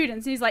my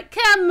students. And he's like,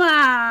 come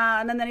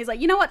on. And then he's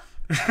like, you know what?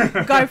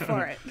 Go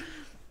for it.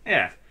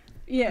 Yeah.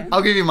 Yeah.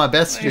 I'll give you my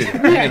best student.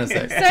 I'm going to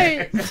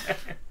say. So,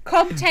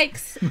 Cobb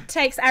takes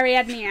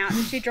Ariadne out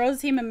and she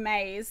draws him a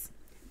maze.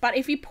 But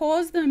if you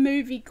pause the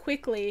movie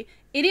quickly,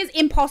 it is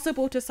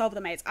impossible to solve the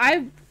maze.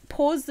 I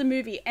paused the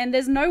movie and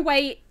there's no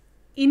way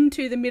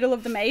into the middle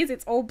of the maze.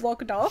 It's all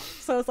blocked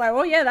off. So it's like,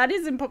 well, yeah, that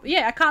is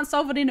I can't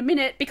solve it in a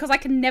minute because I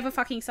can never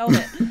fucking solve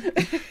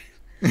it.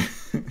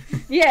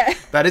 Yeah.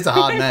 That is a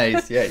hard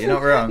maze. Yeah, you're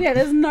not wrong. Yeah,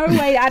 there's no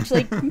way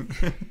actually.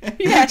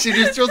 Yeah. She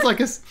just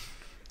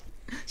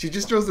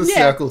draws a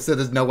circle so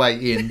there's no way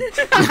in.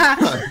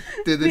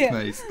 Do this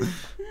maze.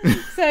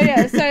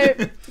 So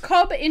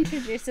Cobb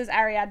introduces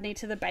Ariadne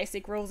to the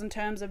basic rules in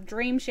terms of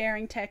dream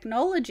sharing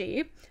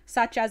technology,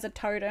 such as a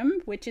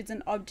totem, which is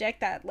an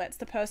object that lets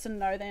the person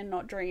know they're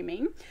not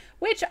dreaming,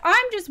 which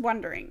I'm just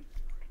wondering,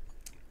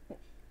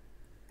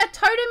 a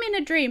totem in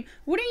a dream,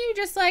 wouldn't you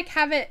just like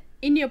have it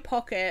in your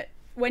pocket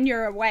when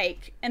you're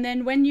awake, and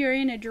then when you're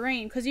in a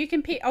dream, because you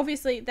can pick,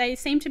 obviously they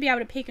seem to be able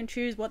to pick and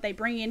choose what they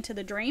bring into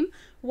the dream.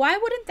 Why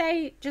wouldn't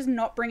they just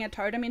not bring a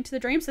totem into the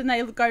dream? So then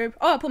they go,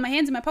 oh, I put my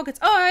hands in my pockets,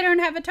 oh, I don't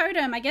have a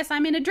totem, I guess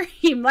I'm in a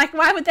dream. Like,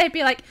 why would they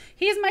be like,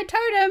 here's my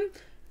totem,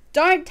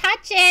 don't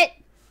touch it,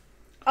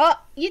 oh,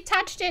 you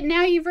touched it,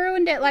 now you've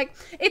ruined it. Like,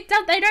 it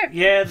does, they don't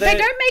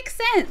make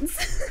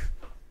sense.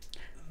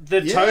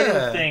 The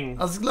totem thing,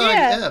 I was like,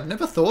 yeah, I've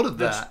never thought of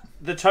that.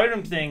 The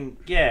totem thing,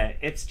 yeah,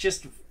 it's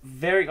just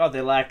very odd.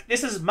 They're like,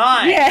 this is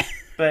mine. Yeah.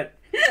 But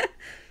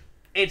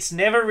it's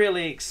never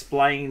really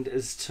explained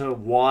as to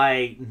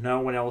why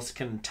no one else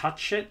can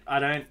touch it.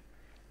 I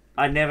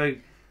never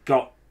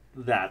got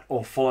that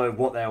or followed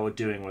what they were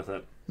doing with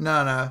it.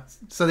 No.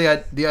 So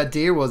the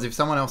idea was if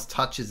someone else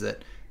touches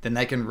it, then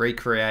they can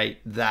recreate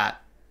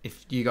that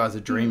if you guys are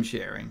dream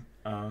sharing.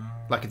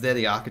 Like if they're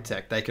the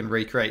architect, they can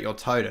recreate your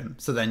totem.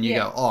 So then you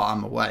go, oh,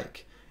 I'm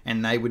awake.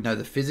 And they would know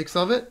the physics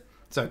of it.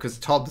 So because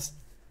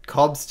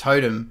Cobb's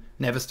totem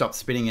never stopped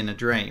spinning in a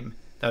dream,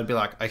 they would be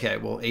like, okay,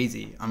 well,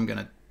 easy, I'm going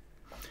to...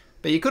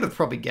 But you could have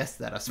probably guessed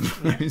that, I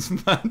suppose.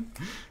 But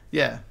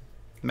yeah,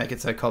 make it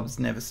so Cobb's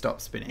never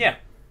stopped spinning. Yeah.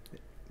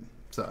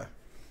 So,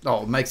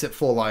 it makes it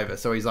fall over.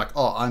 So he's like,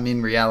 oh, I'm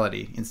in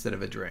reality instead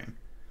of a dream.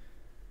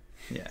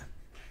 Yeah.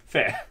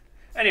 Fair.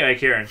 Anyway,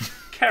 Ciarin,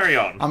 carry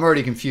on. I'm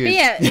already confused.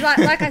 But yeah,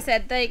 like I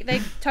said,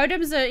 they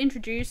totems are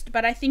introduced,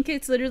 but I think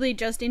it's literally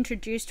just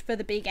introduced for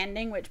the big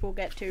ending, which we'll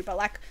get to. But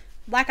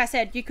like I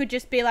said, you could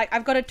just be like,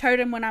 I've got a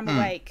totem when I'm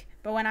awake,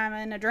 but when I'm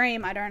in a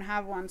dream, I don't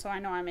have one, so I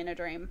know I'm in a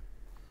dream.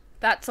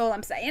 That's all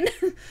I'm saying.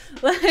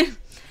 But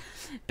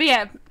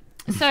yeah,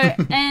 so,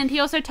 and he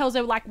also tells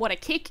her, like, what a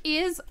kick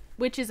is,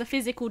 which is a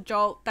physical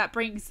jolt that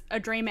brings a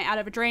dreamer out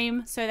of a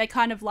dream. So they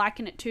kind of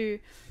liken it to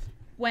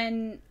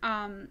when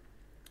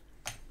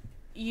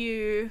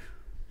you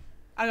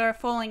are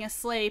falling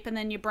asleep and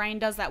then your brain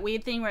does that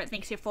weird thing where it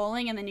thinks you're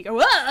falling and then you go,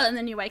 whoa, and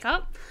then you wake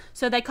up.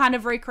 So they kind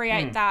of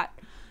recreate that,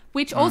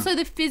 which also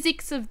the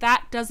physics of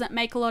that doesn't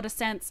make a lot of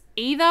sense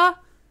either,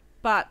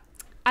 but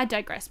I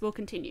digress. We'll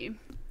continue.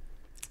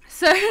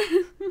 So,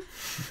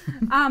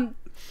 and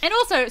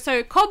also,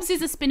 so Cobbs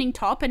is a spinning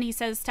top, and he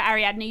says to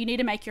Ariadne, you need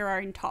to make your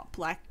own top,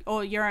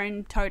 or your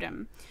own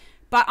totem.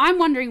 But I'm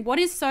wondering, what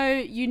is so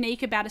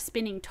unique about a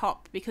spinning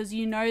top? Because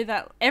you know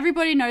that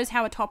everybody knows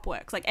how a top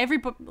works.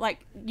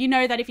 You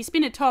know that if you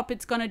spin a top,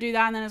 it's going to do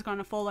that, and then it's going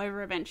to fall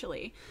over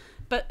eventually.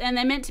 And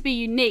they're meant to be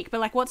unique,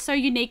 but what's so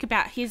unique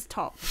about his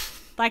top?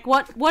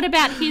 What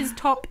about his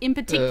top in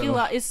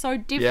particular is so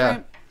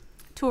different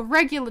to a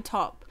regular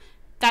top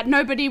that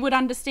nobody would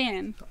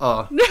understand?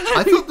 Oh,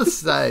 I thought the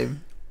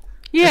same.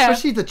 Yeah.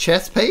 Especially the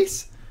chest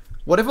piece.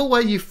 Whatever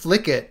way you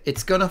flick it,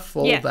 it's going to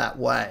fall that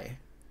way.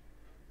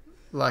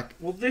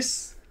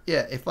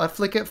 If I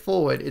flick it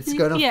forward, it's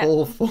going to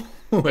fall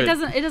forward.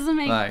 It doesn't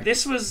make...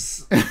 This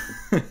was...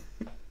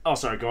 Oh,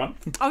 sorry, go on.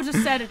 I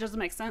just said it doesn't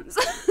make sense.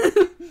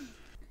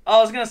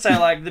 I was going to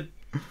say,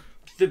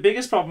 the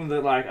biggest problem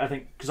that, I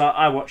think... Because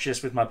I watched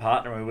this with my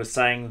partner, and we were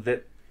saying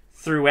that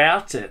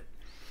throughout it,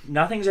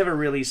 nothing's ever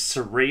really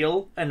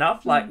surreal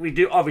enough. We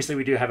do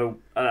have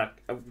a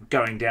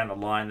going down the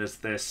line, there's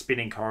the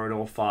spinning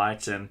corridor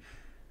fight and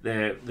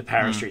the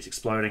Paris streets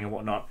exploding and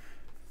whatnot.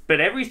 But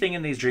everything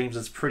in these dreams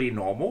is pretty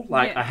normal.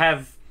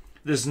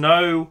 There's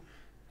no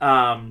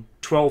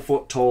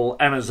 12-foot tall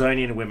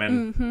Amazonian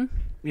women,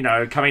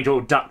 coming to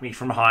abduct me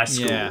from high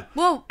school. Yeah.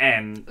 Well,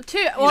 and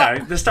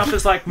the stuff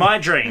is like my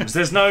dreams.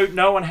 There's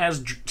no one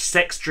has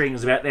sex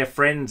dreams about their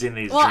friends in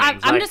these dreams.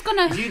 I'm just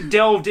gonna. If you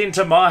delved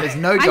into my. There's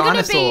no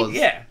dinosaurs.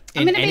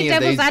 I'm going to be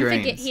devil's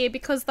advocate dreams here,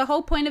 because the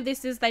whole point of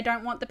this is they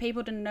don't want the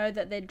people to know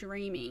that they're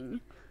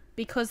dreaming,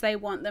 because they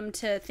want them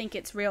to think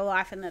it's real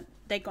life and that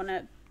they're going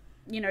to,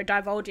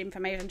 divulge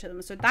information to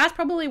them. So that's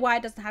probably why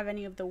it doesn't have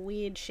any of the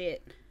weird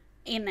shit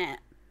in it,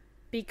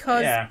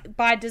 because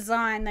by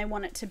design they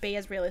want it to be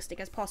as realistic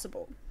as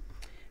possible.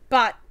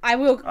 But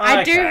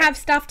I do have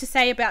stuff to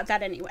say about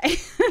that anyway.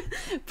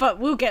 But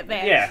we'll get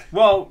there. Yeah,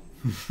 well,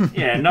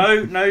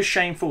 no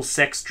shameful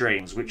sex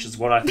dreams, which is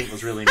what I think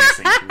was really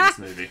missing from this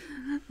movie.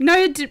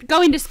 No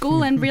going to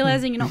school and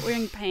realizing you're not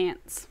wearing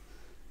pants.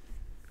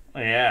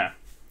 Yeah.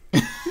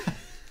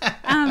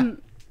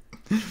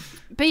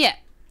 But yeah,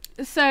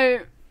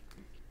 so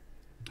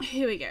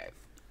here we go.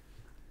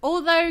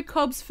 Although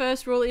Cobb's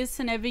first rule is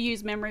to never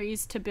use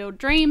memories to build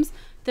dreams,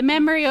 the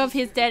memory of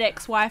his dead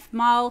ex-wife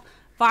Mal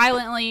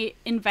violently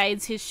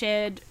invades his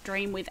shared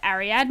dream with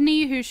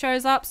Ariadne, who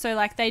shows up.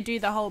 So they do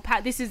the whole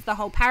this is the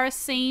whole Paris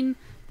scene.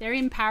 They're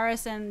in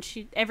Paris and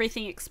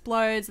everything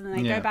explodes, and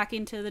then they go back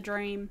into the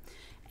dream.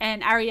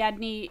 And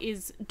Ariadne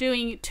is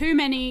doing too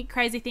many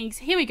crazy things.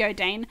 Here we go,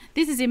 Dane.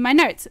 This is in my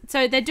notes.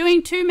 So they're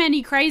doing too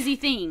many crazy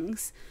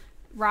things,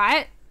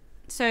 right?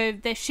 So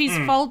she's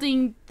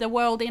folding the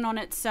world in on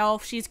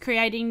itself. She's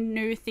creating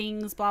new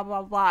things, blah,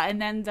 blah, blah. And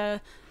then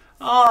the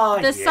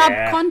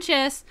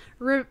subconscious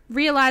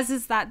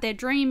realizes that they're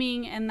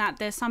dreaming and that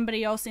there's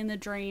somebody else in the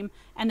dream,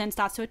 and then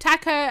starts to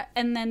attack her.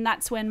 And then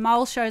that's when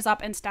Mole shows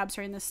up and stabs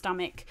her in the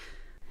stomach.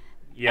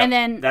 Yeah, And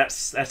then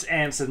that's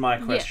answered my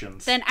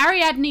questions. Then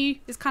Ariadne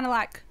is kind of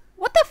like,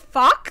 what the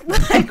fuck?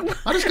 Like,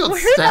 I just got who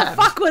stabbed.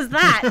 the fuck was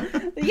that?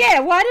 Yeah,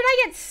 why did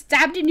I get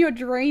stabbed in your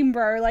dream,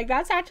 bro? Like,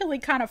 that's actually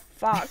kind of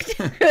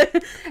fucked.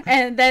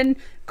 And then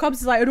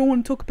Cobbs is like, I don't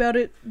want to talk about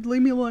it.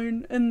 Leave me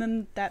alone. And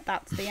then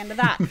that's the end of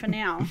that for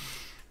now.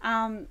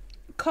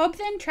 Cobb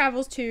then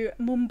travels to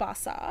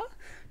Mombasa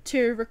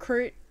to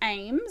recruit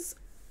Ames,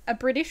 a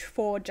British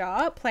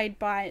forger played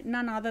by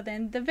none other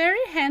than the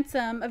very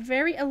handsome, a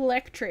very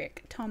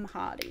electric Tom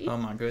Hardy. Oh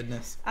my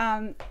goodness.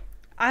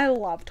 I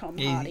love Tom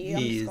Hardy. He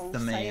I'm is just going the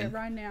to say man. it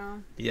right now.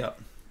 Yep.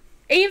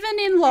 Even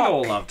in Locke. We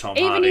all love Tom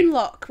even Hardy. in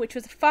Locke, which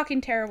was a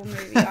fucking terrible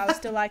movie, I was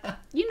still like,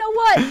 you know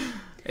what?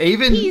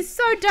 Even He's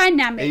so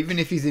dynamic. even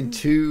if he's in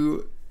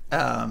 2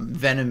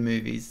 Venom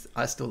movies,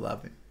 I still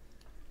love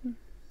him.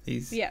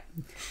 He's Yeah.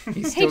 he's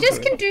He still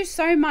just good. can do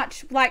so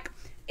much. Like,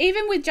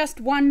 even with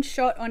just one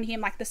shot on him,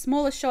 like the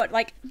smallest shot,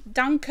 like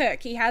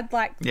Dunkirk, he had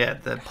like Yeah,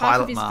 the half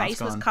pilot of his mask face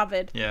was on.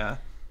 covered. Yeah.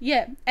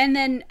 Yeah, and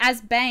then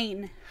as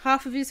Bane,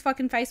 half of his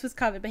fucking face was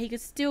covered, but he could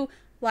still,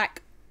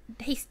 like,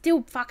 he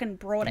still fucking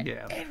brought it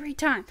Yeah. every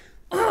time.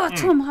 Oh,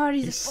 Tom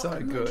Hardy's He's a so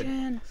fucking good.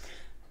 legend.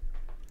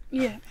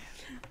 Yeah.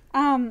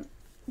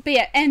 But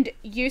yeah, and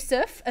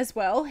Yusuf as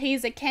well.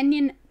 He's a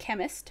Kenyan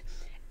chemist,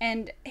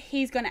 and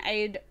he's going to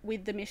aid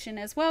with the mission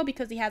as well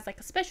because he has like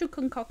a special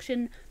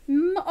concoction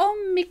all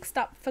mixed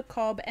up for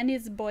Cobb and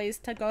his boys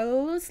to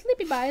go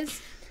sleepy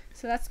boys.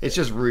 So that's good. It's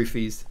just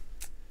roofies.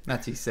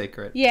 That's his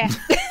secret. Yeah.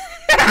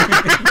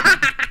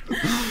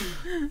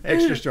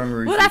 Extra strong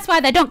roofies. Well, that's why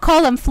they don't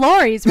call them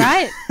flories,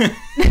 right?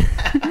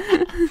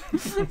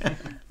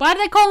 Why do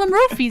they call them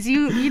roofies?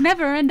 You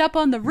never end up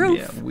on the roof.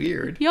 Yeah,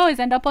 weird. You always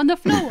end up on the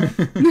floor.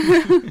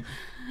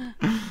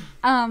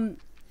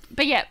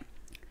 But yeah.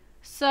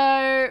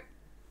 So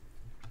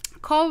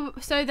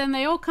then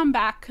they all come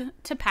back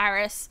to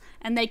Paris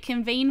and they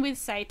convene with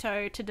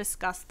Sato to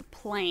discuss the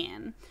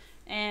plan.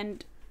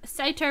 And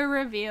Sato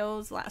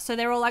reveals, so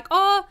they're all like,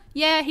 oh,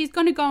 yeah, he's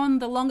going to go on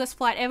the longest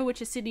flight ever,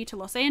 which is Sydney to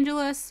Los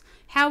Angeles.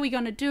 How are we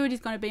going to do it? He's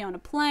going to be on a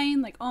plane.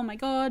 Like, oh my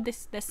god,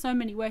 there's so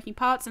many working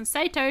parts. And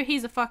Sato,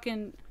 he's a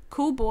fucking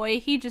cool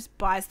boy. He just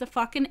buys the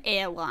fucking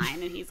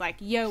airline. And he's like,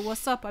 yo,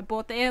 what's up? I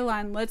bought the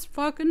airline. Let's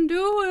fucking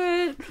do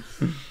it.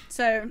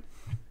 So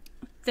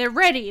they're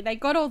ready. They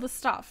got all the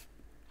stuff.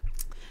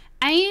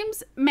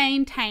 Ames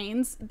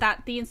maintains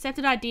that the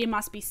incepted idea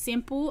must be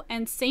simple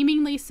and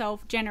seemingly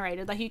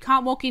self-generated. Like, you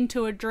can't walk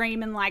into a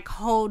dream and, like,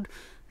 hold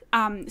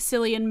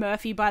Cillian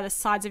Murphy by the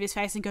sides of his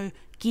face and go,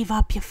 give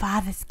up your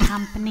father's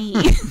company.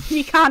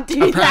 You can't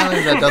do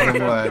Apparently that. that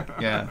doesn't work.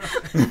 Yeah.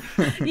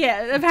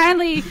 Yeah,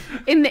 apparently,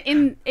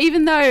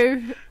 even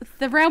though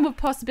the realm of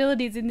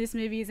possibilities in this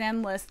movie is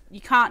endless, you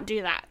can't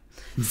do that.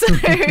 So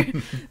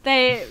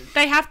they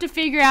have to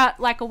figure out,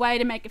 like, a way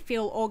to make it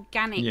feel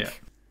organic. Yeah.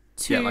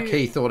 To Yeah, like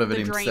he thought of it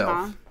the himself.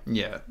 dreamer.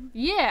 Yeah.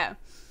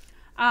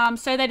 Yeah.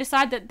 So they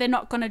decide that they're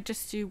not going to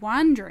just do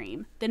one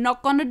dream. They're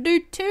not going to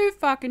do 2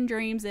 fucking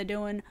dreams. They're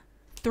doing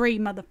 3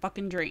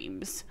 motherfucking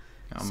dreams.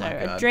 Oh So my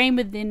a god. dream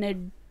within a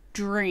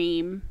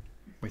dream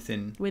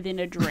Within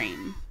a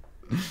dream.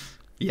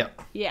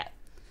 Yep. Yeah.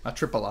 A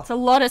triple It's a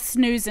lot of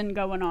snoozing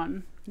going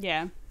on.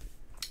 Yeah.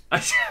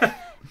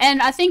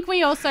 And I think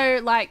we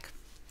also, like,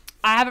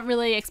 I haven't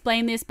really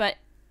explained this, but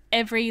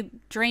every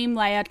dream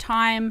layer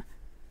time,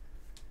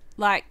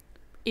 like,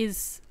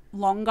 is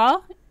longer,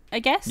 I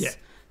guess. Yeah.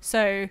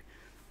 So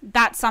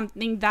that's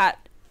something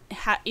that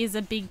is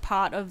a big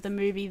part of the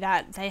movie,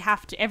 that they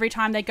have to, every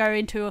time they go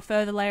into a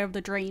further layer of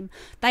the dream,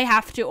 they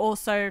have to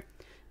also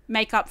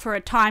make up for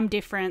a time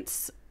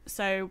difference.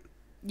 So,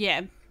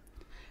 yeah.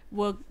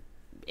 Well,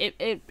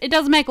 it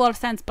doesn't make a lot of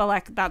sense, but,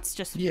 like, that's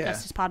just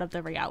part of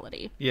the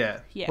reality.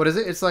 Yeah. Yeah. What is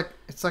it? It's like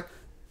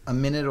a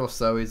minute or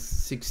so is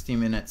 60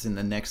 minutes in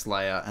the next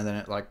layer, and then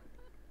it like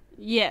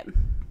Yeah.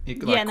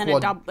 it, Yeah, and then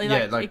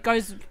it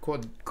goes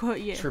quad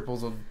yeah.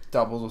 triples or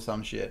doubles or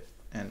some shit,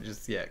 and it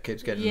just it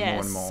keeps getting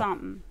more and more.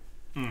 Something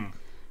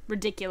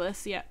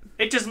ridiculous. Yeah.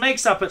 It just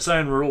makes up its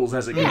own rules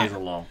as it goes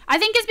along. I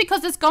think it's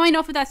because it's going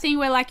off of that thing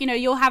where, like, you know,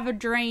 you'll have a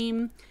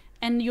dream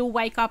and you'll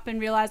wake up and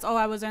realize, oh,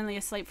 I was only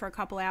asleep for a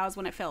couple hours,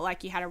 when it felt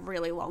like you had a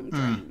really long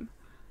dream.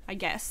 I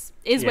guess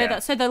is where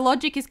so the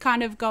logic is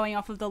kind of going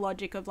off of the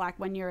logic of, like,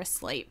 when you're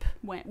asleep,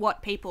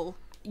 what people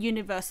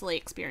universally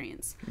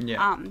experience.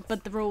 Yeah.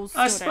 But the rules.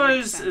 I still don't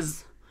make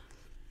suppose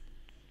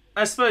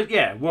sense.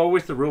 yeah. Well,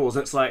 with the rules,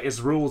 it's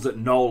rules that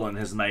Nolan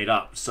has made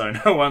up, so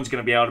no one's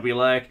going to be able to be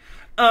like,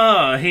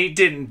 oh, he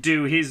didn't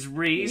do his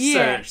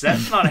research.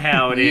 That's not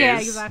how it is. Yeah,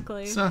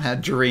 exactly. It's not how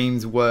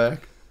dreams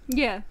work.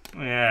 Yeah.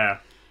 Yeah.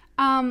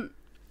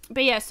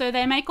 But yeah, so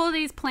they make all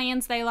these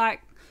plans. They,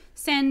 like,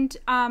 send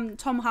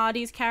Tom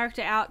Hardy's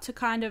character out to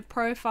kind of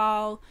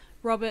profile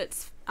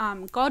Robert's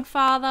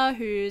godfather,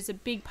 who's a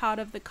big part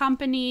of the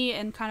company,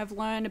 and kind of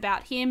learn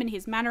about him and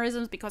his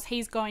mannerisms, because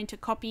he's going to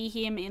copy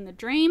him in the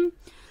dream.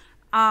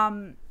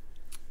 And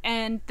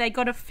they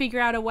got to figure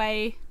out a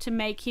way to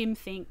make him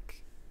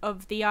think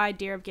of the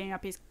idea of giving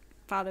up his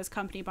father's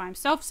company by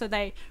himself. So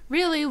they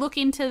really look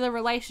into the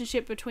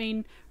relationship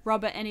between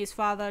Robert and his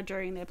father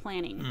during their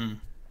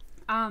planning.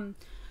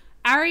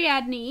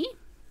 Ariadne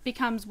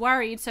becomes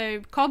worried.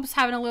 So Cobb's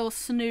having a little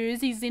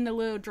snooze. He's in a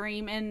little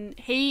dream, and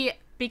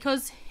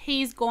because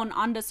he's gone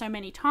under so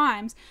many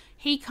times,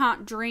 he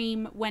can't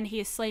dream when he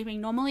is sleeping.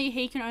 Normally,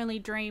 he can only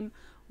dream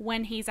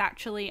when he's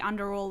actually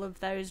under all of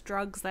those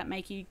drugs that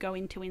make you go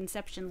into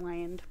Inception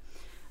land.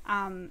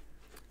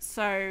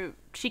 So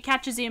she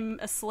catches him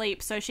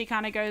asleep, so she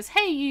kind of goes,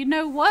 hey, you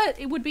know what?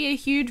 It would be a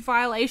huge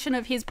violation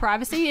of his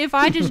privacy if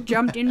I just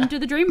jumped into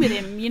the dream with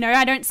him. You know,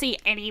 I don't see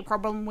any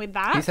problem with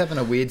that. He's having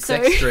a weird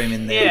sex dream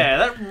in there. Yeah,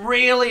 that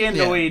really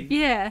annoyed...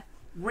 Yeah.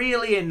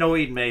 Really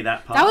annoyed me,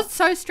 that part. That was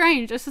so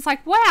strange. It's just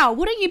like, wow,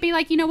 wouldn't you be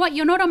like, you know what?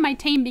 You're not on my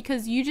team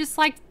because you just,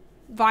 like,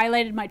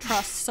 violated my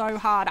trust so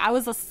hard. I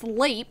was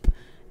asleep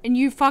and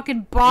you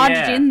fucking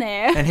barged in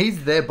there. And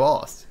he's their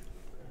boss.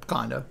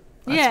 Kind of.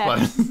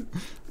 I suppose.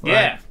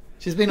 Yeah.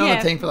 She's been on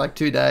the team for like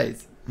 2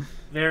 days.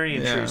 Very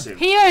intrusive.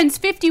 He owns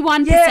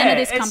 51% of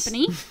this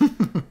company.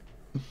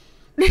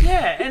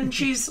 Yeah, and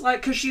she's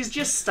like, because she's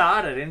just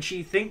started and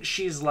she thinks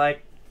she's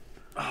like,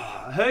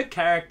 her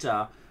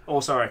character,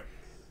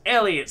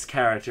 Elliot's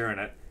character in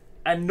it,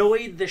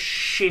 annoyed the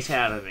shit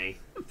out of me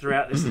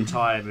throughout this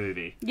entire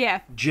movie.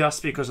 Yeah.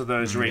 Just because of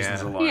those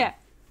reasons alone. Yeah.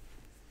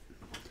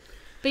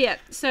 But yeah,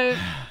 so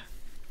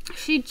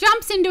she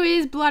jumps into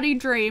his bloody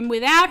dream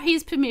without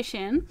his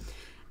permission,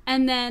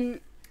 and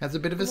then has a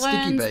bit of a sticky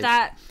learns beak.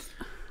 that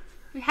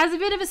he has a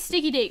bit of a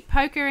sticky dick,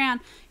 poke around.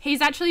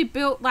 He's actually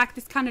built like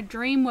this kind of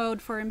dream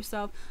world for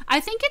himself. I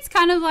think it's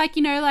kind of like,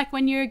 you know, like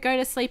when you go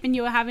to sleep and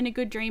you were having a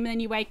good dream and then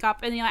you wake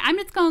up and you're like, I'm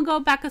just going to go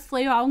back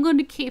asleep. I'm going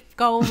to keep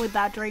going with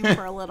that dream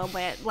for a little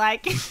bit.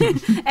 Like,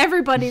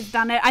 everybody's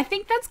done it. I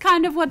think that's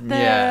kind of what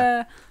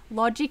the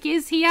logic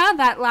is here.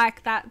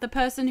 That the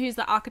person who's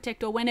the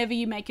architect, or whenever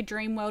you make a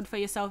dream world for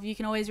yourself, you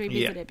can always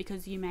revisit it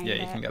because you made it.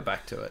 Yeah, you can go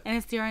back to it. And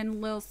it's your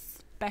own little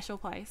special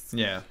place.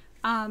 Yeah.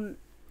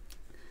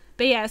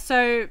 But yeah,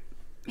 so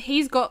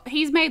he's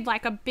made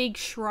like a big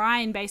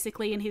shrine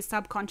basically in his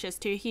subconscious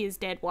to his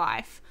dead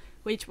wife,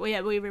 which we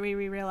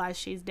realize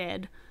she's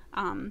dead,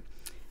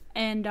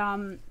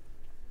 and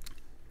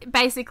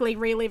basically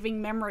reliving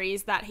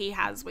memories that he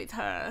has with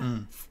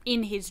her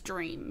in his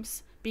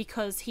dreams,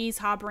 because he's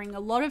harboring a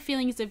lot of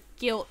feelings of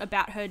guilt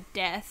about her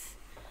death,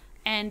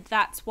 and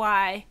that's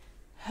why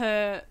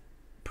her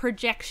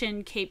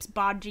projection keeps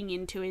barging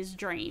into his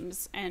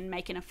dreams and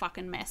making a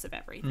fucking mess of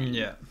everything.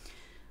 Yeah.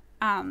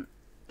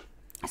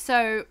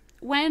 So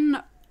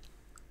when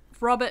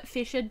Robert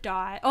Fisher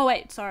died... Oh,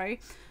 wait,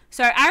 sorry.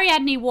 So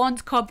Ariadne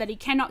warns Cobb that he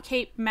cannot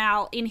keep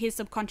Mal in his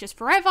subconscious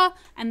forever,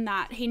 and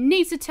that he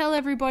needs to tell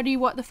everybody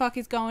what the fuck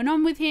is going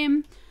on with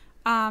him,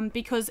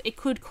 because it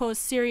could cause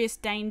serious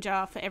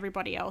danger for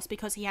everybody else,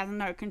 because he has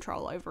no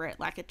control over it.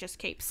 Like, it just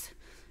keeps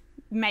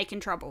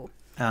making trouble.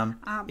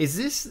 Is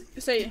this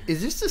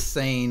the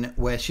scene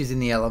where she's in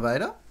the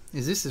elevator?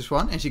 Is this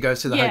one? And she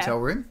goes to the hotel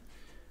room?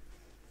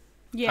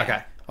 Yeah.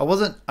 Okay. I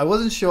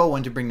wasn't sure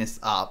when to bring this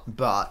up,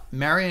 but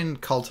Marion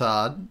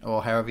Cotillard,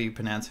 or however you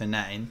pronounce her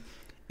name,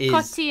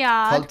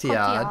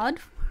 Cotillard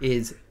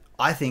is,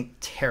 I think,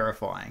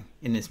 terrifying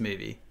in this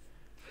movie.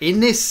 In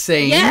this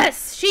scene,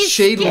 yes, she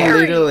scary.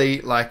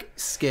 Literally like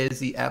scares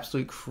the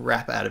absolute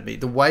crap out of me.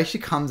 The way she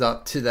comes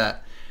up to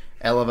that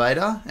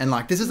elevator, and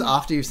like this is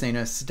after you've seen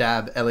her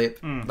stab Elliot,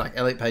 like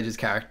Elliot Page's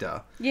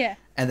character. Yeah.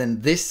 And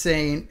then this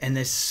scene, and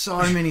there's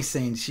so many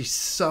scenes. She's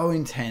so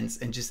intense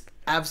and just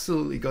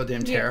absolutely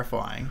goddamn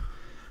terrifying.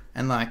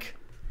 And like,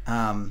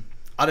 I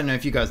don't know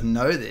if you guys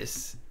know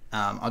this.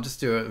 I'll just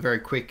do a very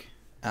quick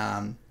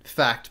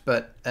fact,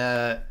 but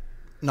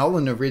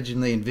Nolan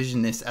originally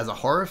envisioned this as a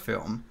horror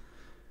film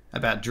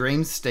about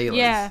dream stealers.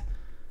 Yeah.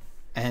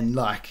 And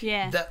like,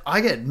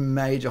 I get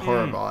major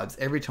horror vibes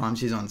every time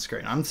she's on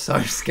screen. I'm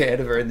so scared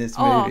of her in this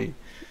movie.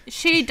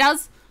 She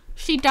does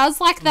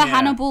like the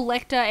Hannibal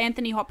Lecter,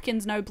 Anthony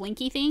Hopkins no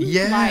blinky thing.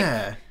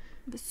 Yeah.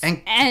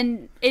 Like,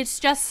 and it's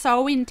just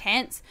so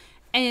intense.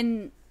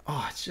 And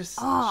it's just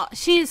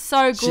she is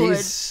so good.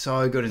 She's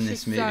so good in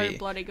this movie. So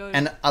bloody good.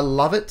 And I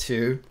love it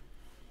too,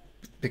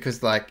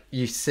 because like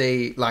you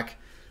see, like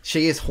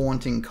she is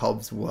haunting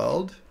Cobb's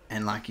world,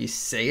 and like you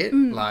see it,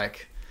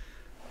 like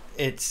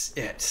it's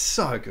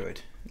so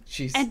good.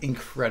 She's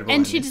incredible.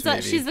 And she's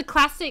a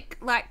classic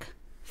like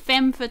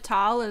femme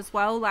fatale as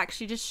well. Like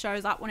she just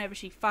shows up whenever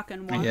she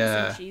fucking wants,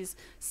 and she's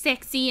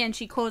sexy and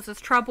she causes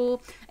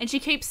trouble, and she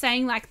keeps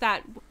saying like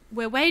that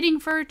 "we're waiting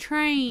for a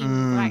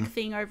train" like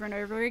thing over and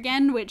over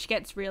again, which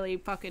gets really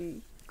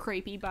fucking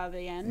creepy by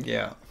the end.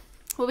 Yeah.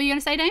 What were you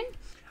gonna say, Dane?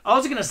 I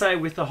was gonna say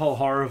with the whole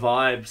horror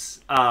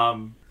vibes,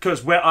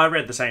 because I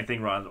read the same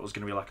thing, Ryan, that was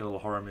gonna be like a little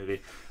horror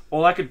movie.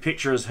 All I could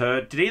picture is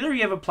her. Did either of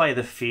you ever play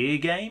the Fear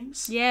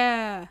games?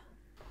 Yeah.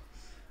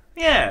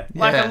 Yeah,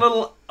 like a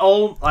little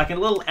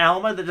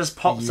Alma that just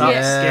pops up,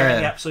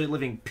 scaring the absolute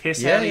living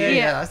piss out of you.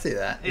 Yeah, I see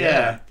that.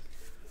 Yeah,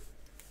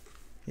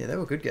 they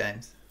were good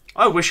games.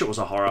 I wish it was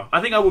a horror. I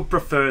think I would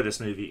prefer this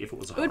movie if it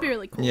was a horror. It would be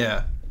really cool.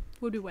 Yeah,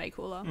 would be way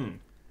cooler.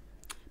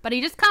 But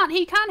he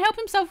can't help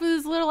himself with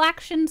his little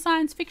action,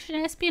 science fiction,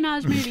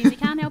 espionage movies. He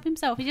can't help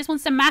himself. He just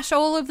wants to mash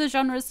all of the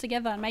genres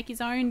together and make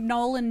his own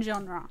Nolan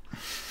genre.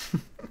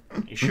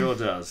 He sure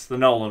does. The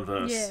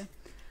Nolan-verse. Yeah.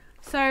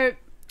 So,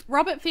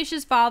 Robert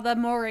Fisher's father,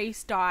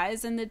 Maurice,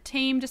 dies, and the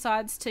team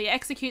decides to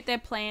execute their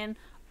plan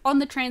on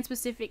the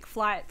Trans-Pacific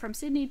flight from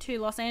Sydney to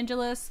Los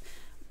Angeles,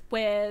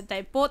 where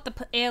they've bought the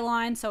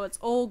airline, so it's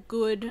all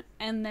good,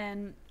 and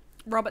then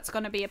Robert's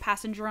going to be a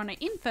passenger on it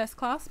in first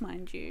class,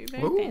 mind you.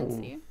 Very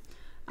fancy.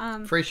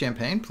 Free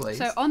champagne, please.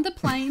 So on the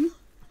plane,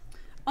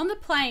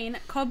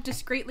 Cobb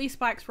discreetly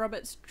spikes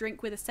Robert's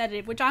drink with a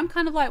sedative, which I'm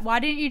kind of like, why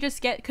didn't you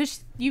just get...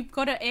 Because you've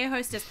got an air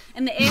hostess,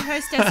 and the air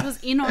hostess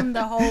was in on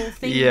the whole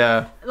thing.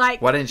 Yeah.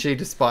 Like, why didn't she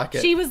just spike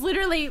it? She was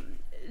literally...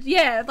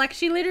 Yeah, like,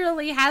 she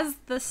literally has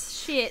the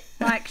shit.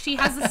 Like, she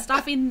has the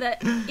stuff in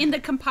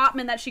the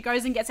compartment that she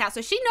goes and gets out.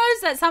 So she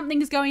knows that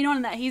something's going on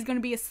and that he's going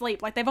to be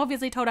asleep. Like, they've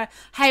obviously told her,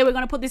 hey, we're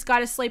going to put this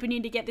guy to sleep. We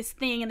need to get this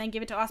thing and then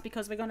give it to us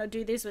because we're going to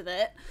do this with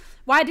it.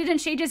 Why didn't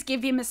she just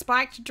give him a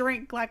spiked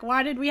drink? Like,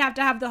 why did we have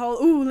to have the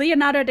whole,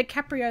 Leonardo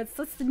DiCaprio,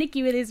 let's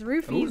nicky with his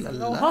roofies.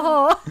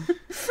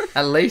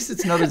 At least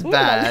it's not as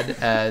bad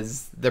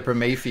as the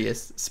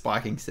Prometheus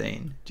spiking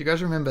scene. Do you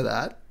guys remember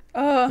that?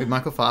 With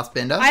Michael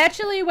Fassbender. I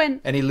actually went...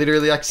 And he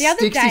literally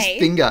sticks his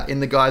finger in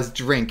the guy's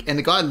drink and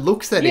the guy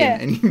looks at him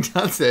and he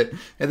does it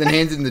and then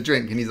hands him the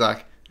drink and he's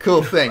like,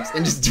 cool, thanks,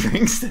 and just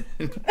drinks it.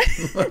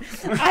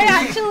 I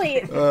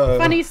actually...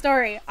 Funny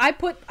story. I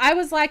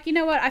was like, you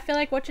know what? I feel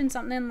like watching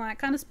something like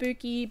kind of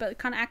spooky but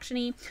kind of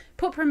actiony.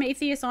 Put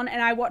Prometheus on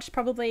and I watched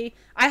probably...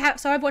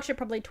 I've watched it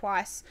probably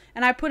twice.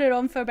 And I put it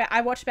on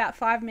I watched about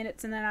 5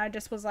 minutes and then I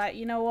just was like,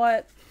 you know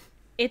what?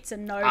 It's a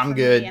no for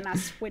me, and I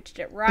switched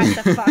it right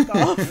the fuck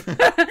off.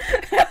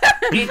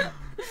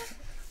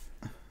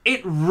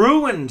 It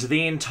ruined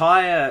the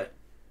entire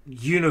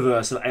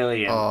universe of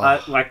Alien.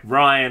 Like,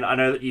 Ryan, I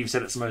know that you've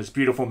said it's the most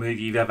beautiful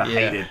movie you've ever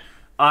hated.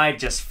 I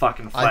just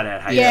fucking flat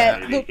out hated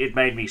that movie. It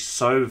made me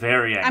so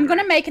very angry. I'm going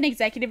to make an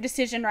executive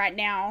decision right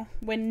now.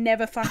 We're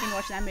never fucking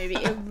watching that movie.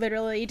 It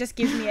literally just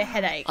gives me a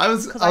headache. I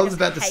was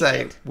about to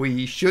say,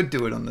 we should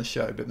do it on the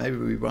show, but maybe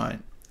we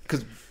won't.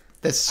 Because...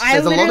 There's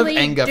a lot of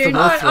anger from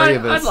all three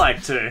of us. I'd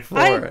like to.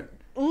 I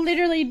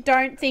literally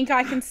don't think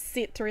I can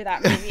sit through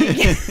that movie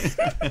again.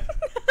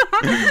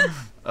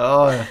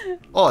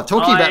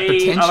 Talking about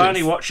pretentious. I've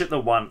only watched it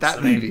the once.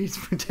 That movie is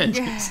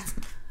pretentious.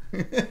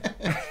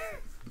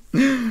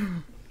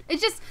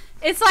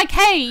 It's like,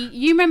 hey,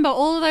 you remember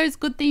all of those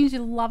good things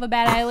you love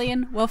about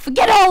Alien? Well,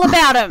 forget all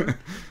about them.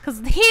 Because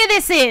here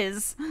this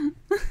is.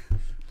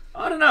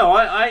 I don't know.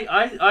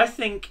 I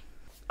think...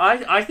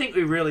 I think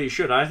we really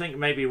should. I think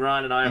maybe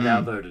Ryan and I have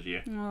outvoted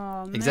you.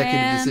 Oh, man.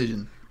 Executive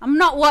decision. I'm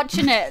not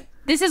watching it.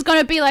 This is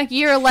going to be like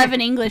year 11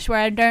 English where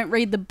I don't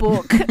read the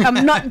book.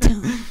 I'm not...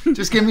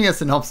 Just give me a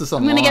synopsis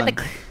online. I'm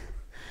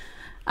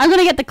going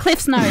to get the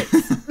Cliff's Notes.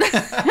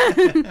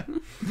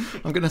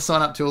 I'm going to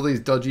sign up to all these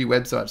dodgy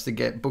websites to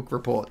get book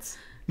reports.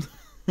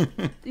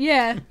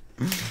 Yeah.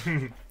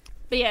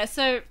 But yeah,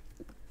 so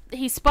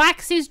he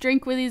spikes his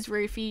drink with his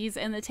roofies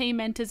and the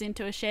team enters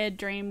into a shared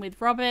dream with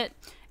Robert.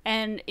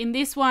 And in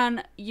this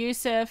one,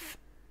 Yusuf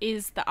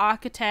is the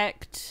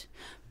architect,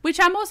 which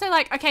I'm also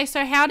like, okay,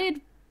 so how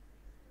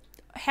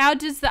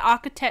does the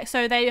architect,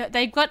 so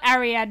they've got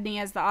Ariadne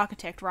as the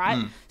architect,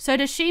 right? So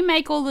does she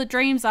make all the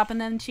dreams up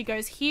and then she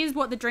goes, here's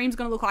what the dream's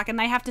going to look like, and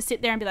they have to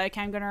sit there and be like,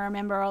 okay, I'm going to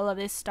remember all of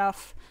this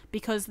stuff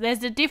because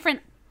there's a different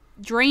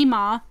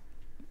dreamer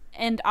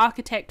and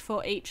architect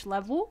for each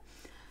level.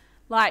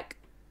 Like,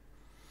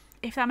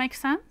 if that makes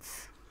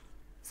sense?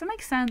 Does that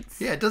make sense?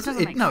 Yeah, it does.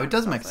 It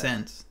does make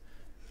sense.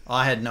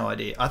 I had no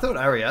idea. I thought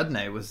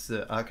Ariadne was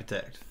the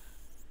architect.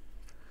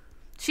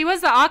 She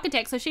was the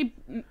architect, so she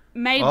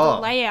made the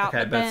layout.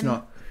 Okay, but it's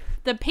not...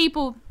 The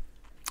people...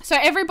 So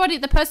everybody,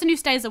 the person who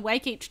stays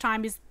awake each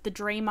time is the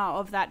dreamer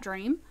of that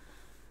dream.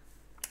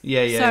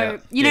 Yeah. So,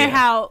 you know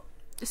how...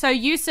 So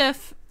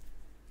Yusuf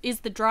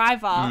is the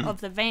driver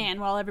of the van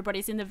while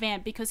everybody's in the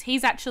van because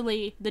he's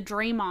actually the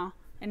dreamer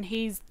and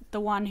he's the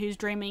one who's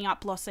dreaming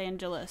up Los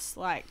Angeles,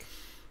 like...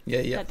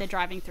 That they're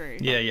driving through.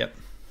 Yeah,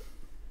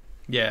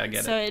 I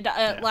get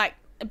it. Like,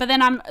 but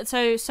then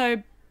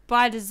so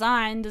by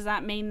design, does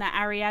that mean that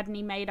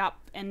Ariadne made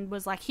up and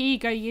was like, here you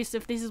go,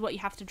 Yusuf, this is what you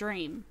have to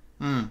dream?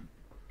 You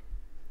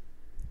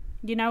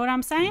know what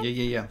I'm saying?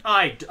 Yeah.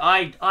 I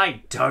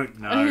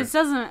don't know. It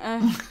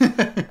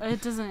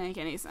doesn't make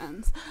any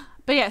sense.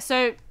 But yeah,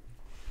 so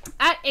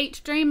at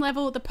each dream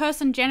level, the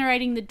person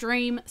generating the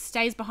dream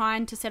stays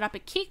behind to set up a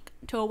kick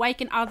to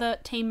awaken other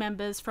team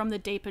members from the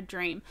deeper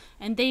dream.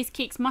 And these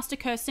kicks must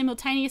occur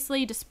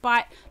simultaneously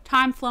despite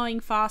time flowing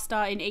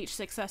faster in each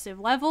successive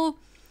level.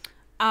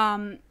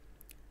 And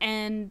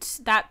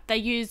that they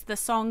use the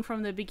song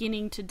from the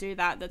beginning to do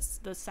that. That's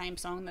the same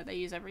song that they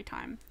use every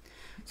time.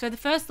 So the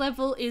first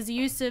level is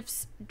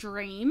Yusuf's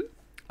dream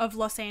of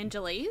Los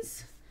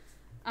Angeles.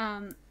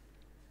 In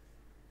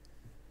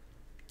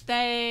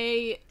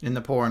the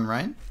pouring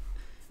rain?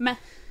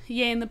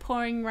 In the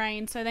pouring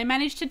rain. So they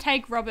managed to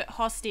take Robert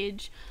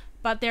hostage,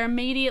 But they're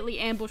immediately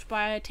ambushed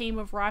by a team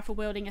of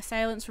rifle-wielding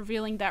assailants,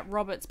 revealing that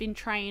Robert's been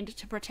trained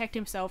to protect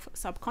himself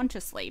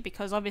subconsciously,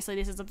 because obviously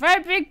this is a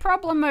very big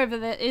problem over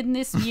there in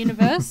this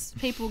universe.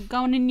 People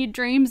going in your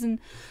dreams and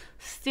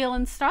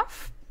stealing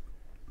stuff.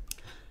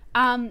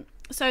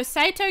 So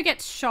Sato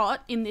gets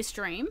shot in this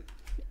dream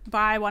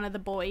by one of the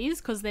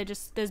boys, because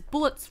there's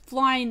bullets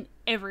flying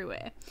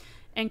everywhere.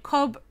 And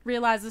Cobb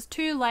realizes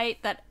too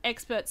late that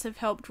experts have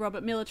helped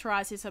Robert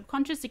militarize his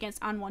subconscious against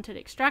unwanted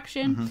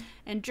extraction.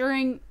 And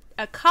during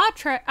a car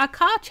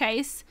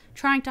chase,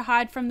 trying to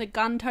hide from the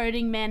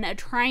gun-toting men, a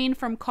train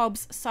from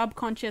Cobb's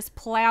subconscious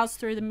plows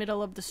through the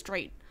middle of the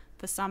street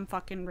for some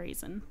fucking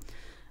reason.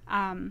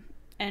 And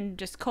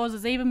just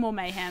causes even more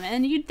mayhem.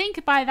 And you'd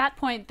think by that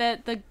point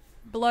that the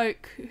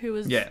bloke who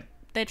was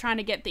they're trying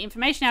to get the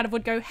information out of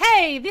would go,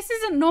 hey, this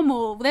isn't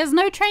normal. There's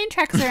no train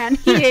tracks around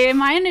here.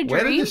 Am I in a dream?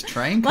 Where did this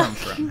train come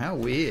from? How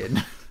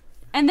weird.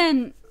 And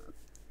then,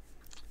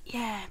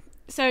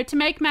 so to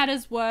make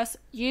matters worse,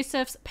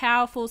 Yusuf's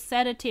powerful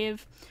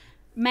sedative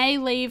may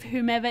leave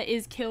whomever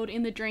is killed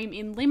in the dream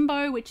in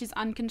limbo, which is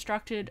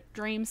unconstructed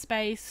dream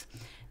space.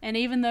 And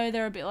even though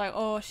they're a bit like,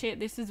 oh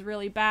shit, this is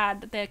really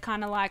bad, they're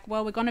kind of like,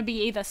 well, we're going to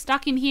be either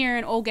stuck in here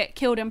and all get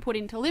killed and put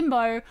into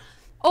limbo,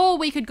 or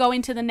we could go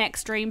into the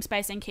next dream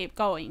space and keep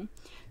going.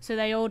 So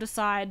they all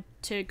decide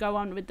to go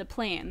on with the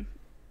plan.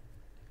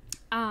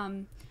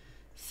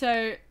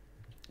 So,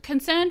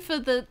 concerned for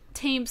the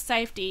team's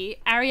safety,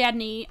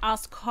 Ariadne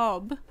asks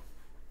Cobb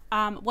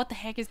what the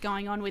heck is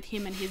going on with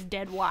him and his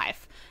dead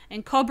wife.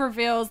 And Cobb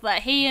reveals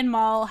that he and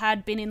Mole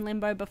had been in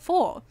limbo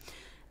before.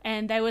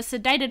 And they were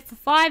sedated for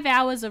 5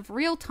 hours of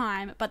real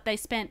time, but they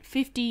spent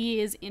 50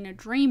 years in a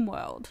dream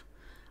world.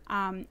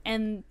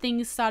 And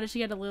things started to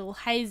get a little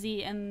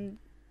hazy, and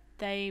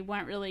they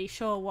weren't really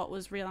sure what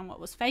was real and what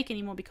was fake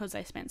anymore because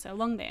they spent so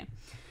long there.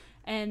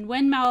 And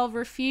when Mel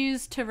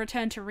refused to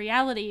return to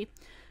reality,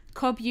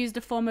 Cobb used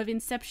a form of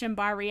Inception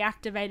by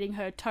reactivating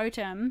her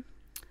totem,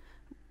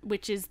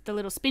 which is the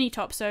little spinny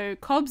top. So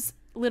Cobb's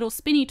little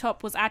spinny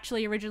top was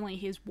actually originally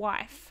his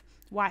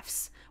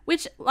wife's,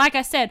 which, like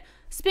I said,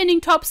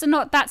 spinning tops are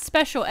not that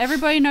special.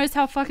 Everybody knows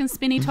how fucking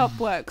spinny top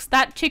works.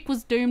 That chick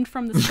was doomed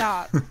from the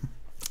start.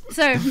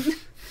 So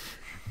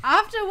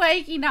after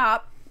waking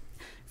up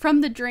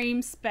from the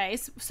dream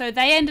space, so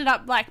they ended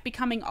up like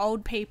becoming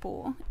old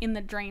people in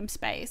the dream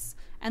space,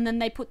 and then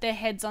they put their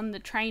heads on the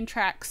train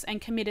tracks and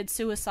committed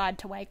suicide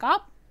to wake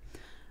up.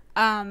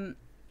 And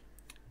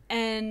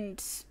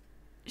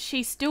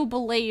she still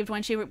believed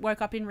when she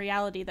woke up in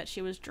reality that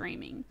she was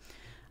dreaming.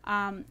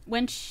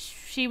 When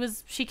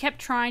she kept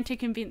trying to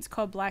convince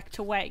Cobb like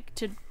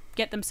to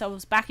get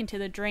themselves back into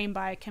the dream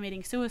by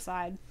committing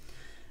suicide.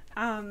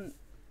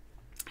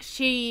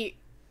 She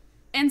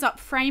ends up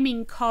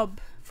framing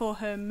Cobb for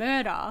her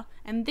murder,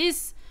 and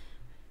this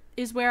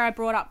is where I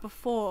brought up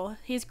before.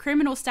 His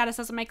criminal status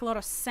doesn't make a lot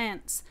of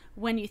sense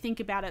when you think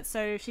about it.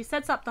 So she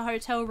sets up the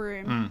hotel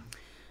room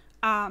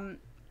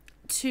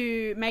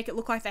to make it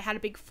look like they had a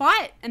big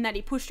fight and that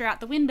he pushed her out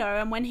the window.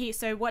 And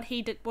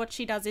what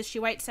she does is she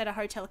waits at a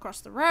hotel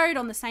across the road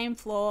on the same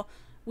floor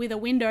with a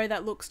window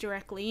that looks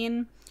directly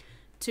in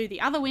to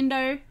the other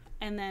window,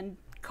 and then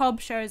Cobb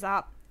shows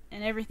up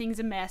and everything's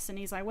a mess, and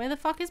he's like, where the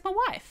fuck is my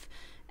wife?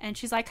 And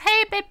she's like,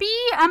 hey, baby,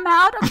 I'm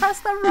out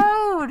across the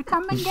road.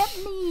 Come and get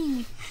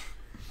me.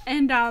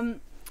 And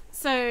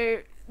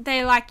so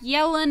they're like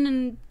yelling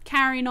and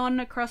carrying on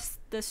across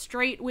the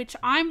street, which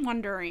I'm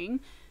wondering,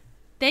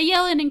 they're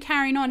yelling and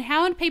carrying on.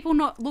 How have people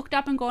not looked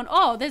up and gone,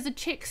 oh, there's a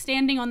chick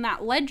standing on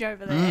that ledge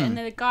over there, and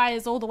the guy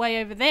is all the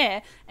way over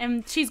there,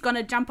 and she's going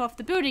to jump off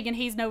the building and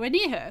he's nowhere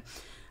near her.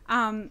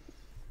 And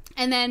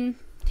then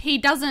he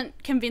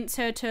doesn't convince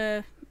her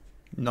to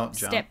not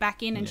step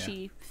back in, and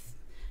she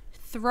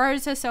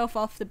throws herself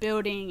off the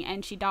building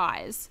and she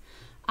dies.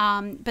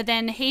 But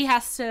then he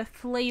has to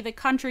flee the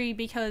country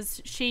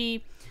because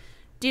she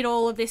did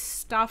all of this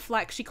stuff,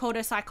 like she called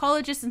her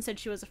psychologist and said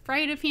she was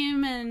afraid of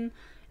him and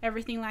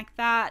everything like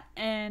that,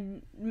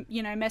 and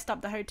messed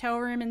up the hotel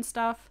room and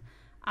stuff.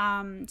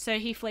 So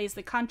he flees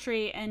the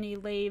country and he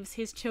leaves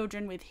his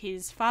children with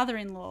his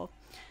father-in-law,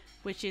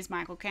 which is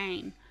Michael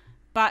Caine.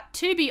 But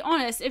to be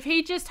honest, if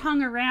he just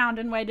hung around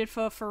and waited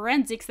for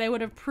forensics, they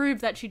would have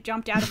proved that she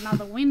jumped out of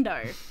another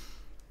window.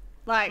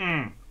 Like,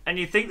 and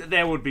you think that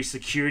there would be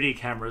security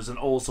cameras and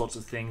all sorts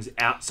of things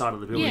outside of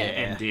the building to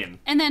end in.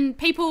 And then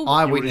people...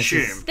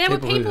 Eyewitnesses. There were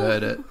people who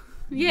heard it.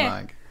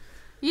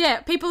 Yeah.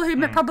 People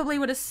who probably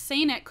would have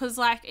seen it, because,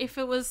 like, if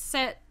it was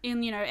set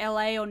in,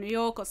 LA or New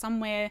York or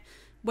somewhere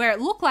where it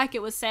looked like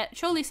it was set,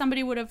 surely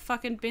somebody would have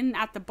fucking been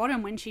at the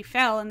bottom when she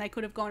fell, and they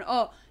could have gone,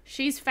 oh,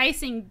 she's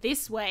facing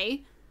this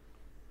way.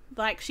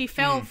 Like, she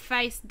fell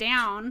face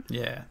down.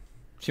 Yeah.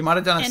 She might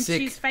have done a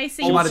sick... She's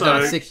facing... She might have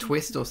done a sick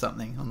twist or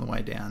something on the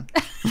way down. Do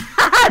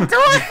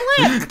a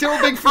flip! Do a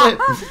big flip!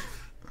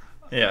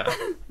 Yeah.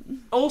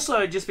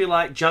 Also, just be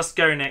like, just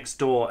go next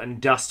door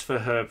and dust for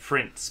her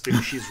prints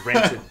because she's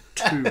rented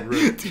 2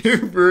 rooms. 2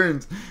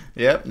 rooms.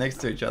 Yep, next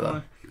to each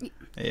other.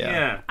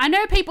 Yeah. I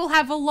know people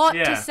have a lot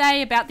Yeah. to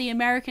say about the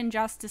American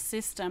justice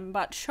system,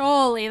 but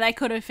surely they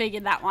could have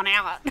figured that one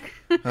out.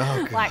 Oh,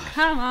 God. Like,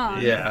 come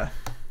on. Yeah.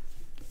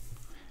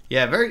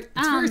 Yeah,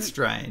 it's very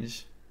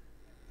strange.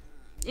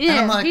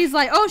 Yeah, I'm like, he's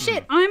like, oh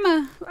shit, I'm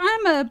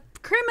a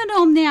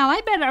criminal now.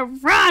 I better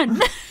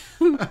run.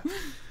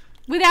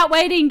 Without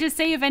waiting to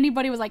see if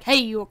anybody was like, hey,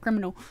 you're a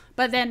criminal.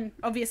 But then,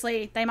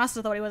 obviously, they must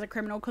have thought he was a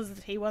criminal because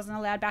he wasn't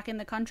allowed back in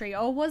the country.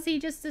 Or was he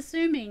just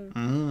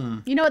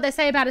assuming? You know what they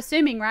say about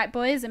assuming, right,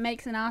 boys? It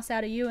makes an ass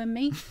out of you and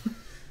me.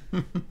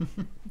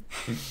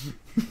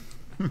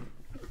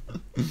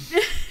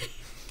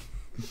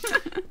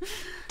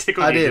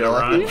 Tickle I you, did. I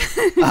Ryan.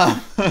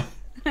 like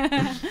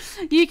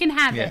it. You can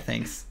have Yeah, it.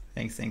 thanks.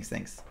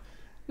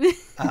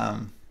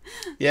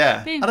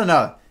 Yeah, I don't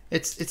know.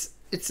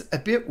 It's a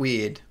bit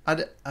weird. I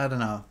don't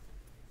know.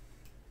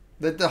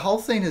 The whole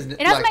scene is... It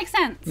doesn't make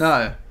sense.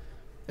 No.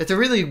 It's a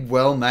really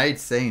well-made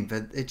scene,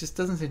 but it just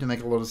doesn't seem to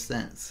make a lot of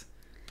sense.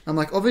 I'm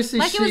like, obviously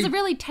Like, it was a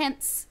really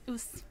tense... It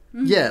was...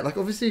 Yeah, like,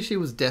 obviously she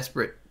was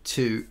desperate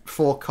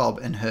for Cobb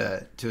and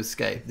her to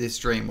escape this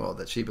dream world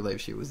that she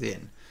believed she was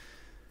in.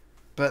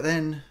 But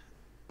then...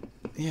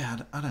 Yeah,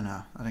 I don't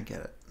know. I don't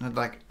get it.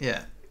 Like,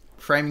 yeah.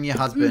 Framing your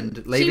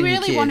husband, leaving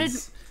really your wanted-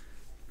 kids...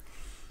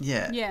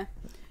 Yeah. Yeah.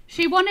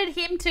 She wanted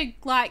him to,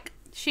 like...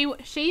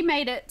 She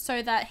made it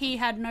so that he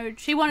had no...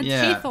 She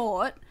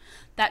thought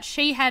that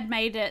she had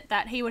made it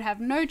that he would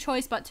have no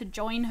choice but to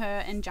join her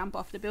and jump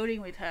off the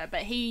building with her.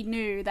 But he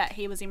knew that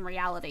he was in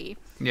reality.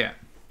 Yeah.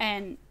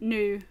 And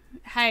knew,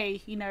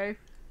 hey, you know,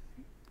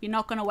 you're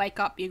not going to wake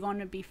up. You're going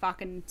to be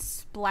fucking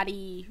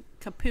splatty,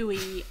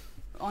 kapooey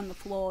on the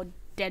floor,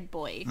 dead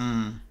boy.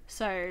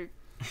 So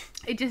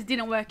it just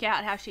didn't work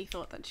out how she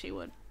thought that she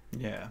would.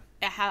 Yeah.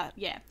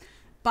 Yeah.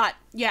 But,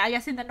 yeah, I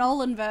guess in the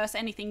Nolan verse,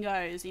 anything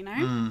goes, you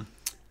know?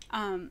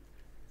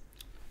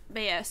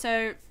 But, yeah,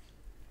 so...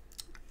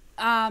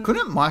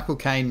 Couldn't Michael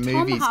Caine move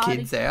Tom his Hardy-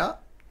 kids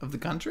out of the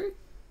country?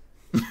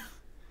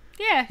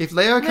 Yeah. If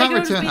Leo They can't could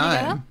just return be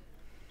together. home,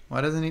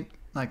 why doesn't he,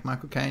 like,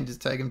 Michael Caine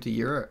just take him to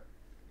Europe?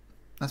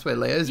 That's where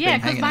Leo's Yeah, been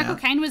because hanging Michael out.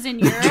 Caine was in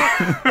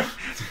Europe.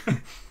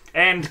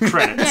 And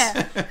credits.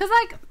 Yeah, because,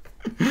 like,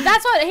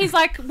 that's what he's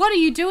like, what are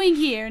you doing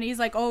here? And he's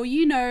like, oh,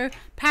 you know,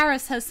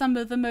 Paris has some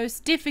of the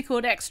most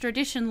difficult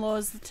extradition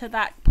laws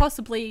that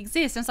possibly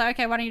exist. And it's like,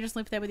 okay, why don't you just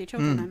live there with your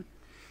children then?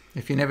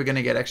 If you're never going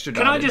to get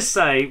extradited. Can I just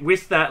say,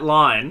 with that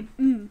line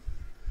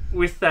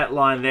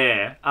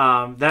there,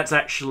 that's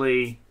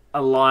actually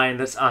a line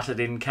that's uttered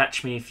in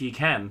Catch Me If You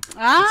Can. It's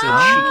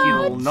a cheeky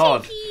little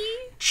nod.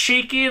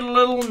 Cheeky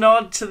little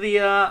nod to the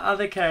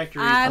other character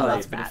he I played.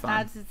 love bit of that.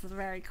 fun. That's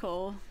very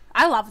cool.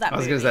 I love that I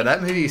was movie. going to say,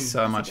 that movie is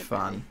so much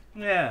fun.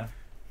 Yeah.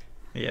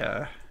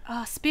 Yeah.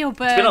 Oh,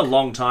 Spielberg. It's been a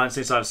long time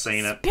since I've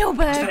seen it.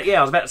 Spielberg. Yeah,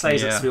 I was about to say,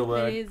 is it Yeah. It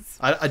Spielberg? is.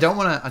 I don't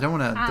want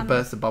to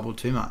burst the bubble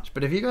too much,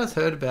 but have you guys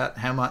heard about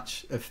how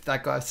much of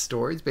that guy's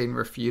story's been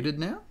refuted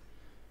now?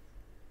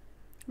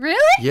 Really?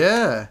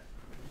 Yeah.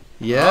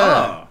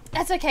 Yeah. Oh.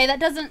 That's okay. That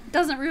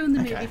doesn't ruin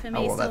the Okay. movie for me.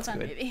 Oh, well, It's still a that's fun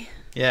good. movie.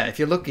 Yeah, if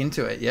you look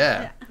into it,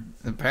 yeah.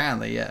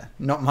 Apparently, yeah.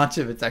 Not much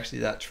of it's actually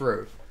that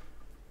true.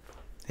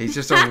 He's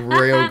just a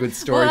real good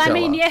storyteller. Well, I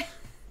mean, yeah.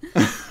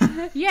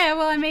 Yeah,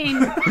 well, I mean,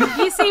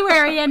 you see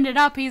where he ended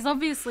up. He's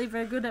obviously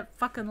very good at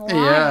fucking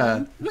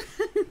lying.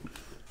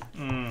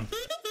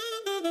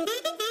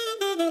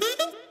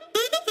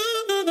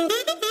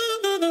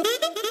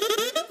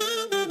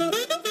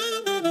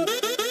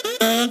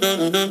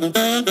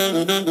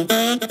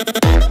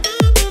 Yeah.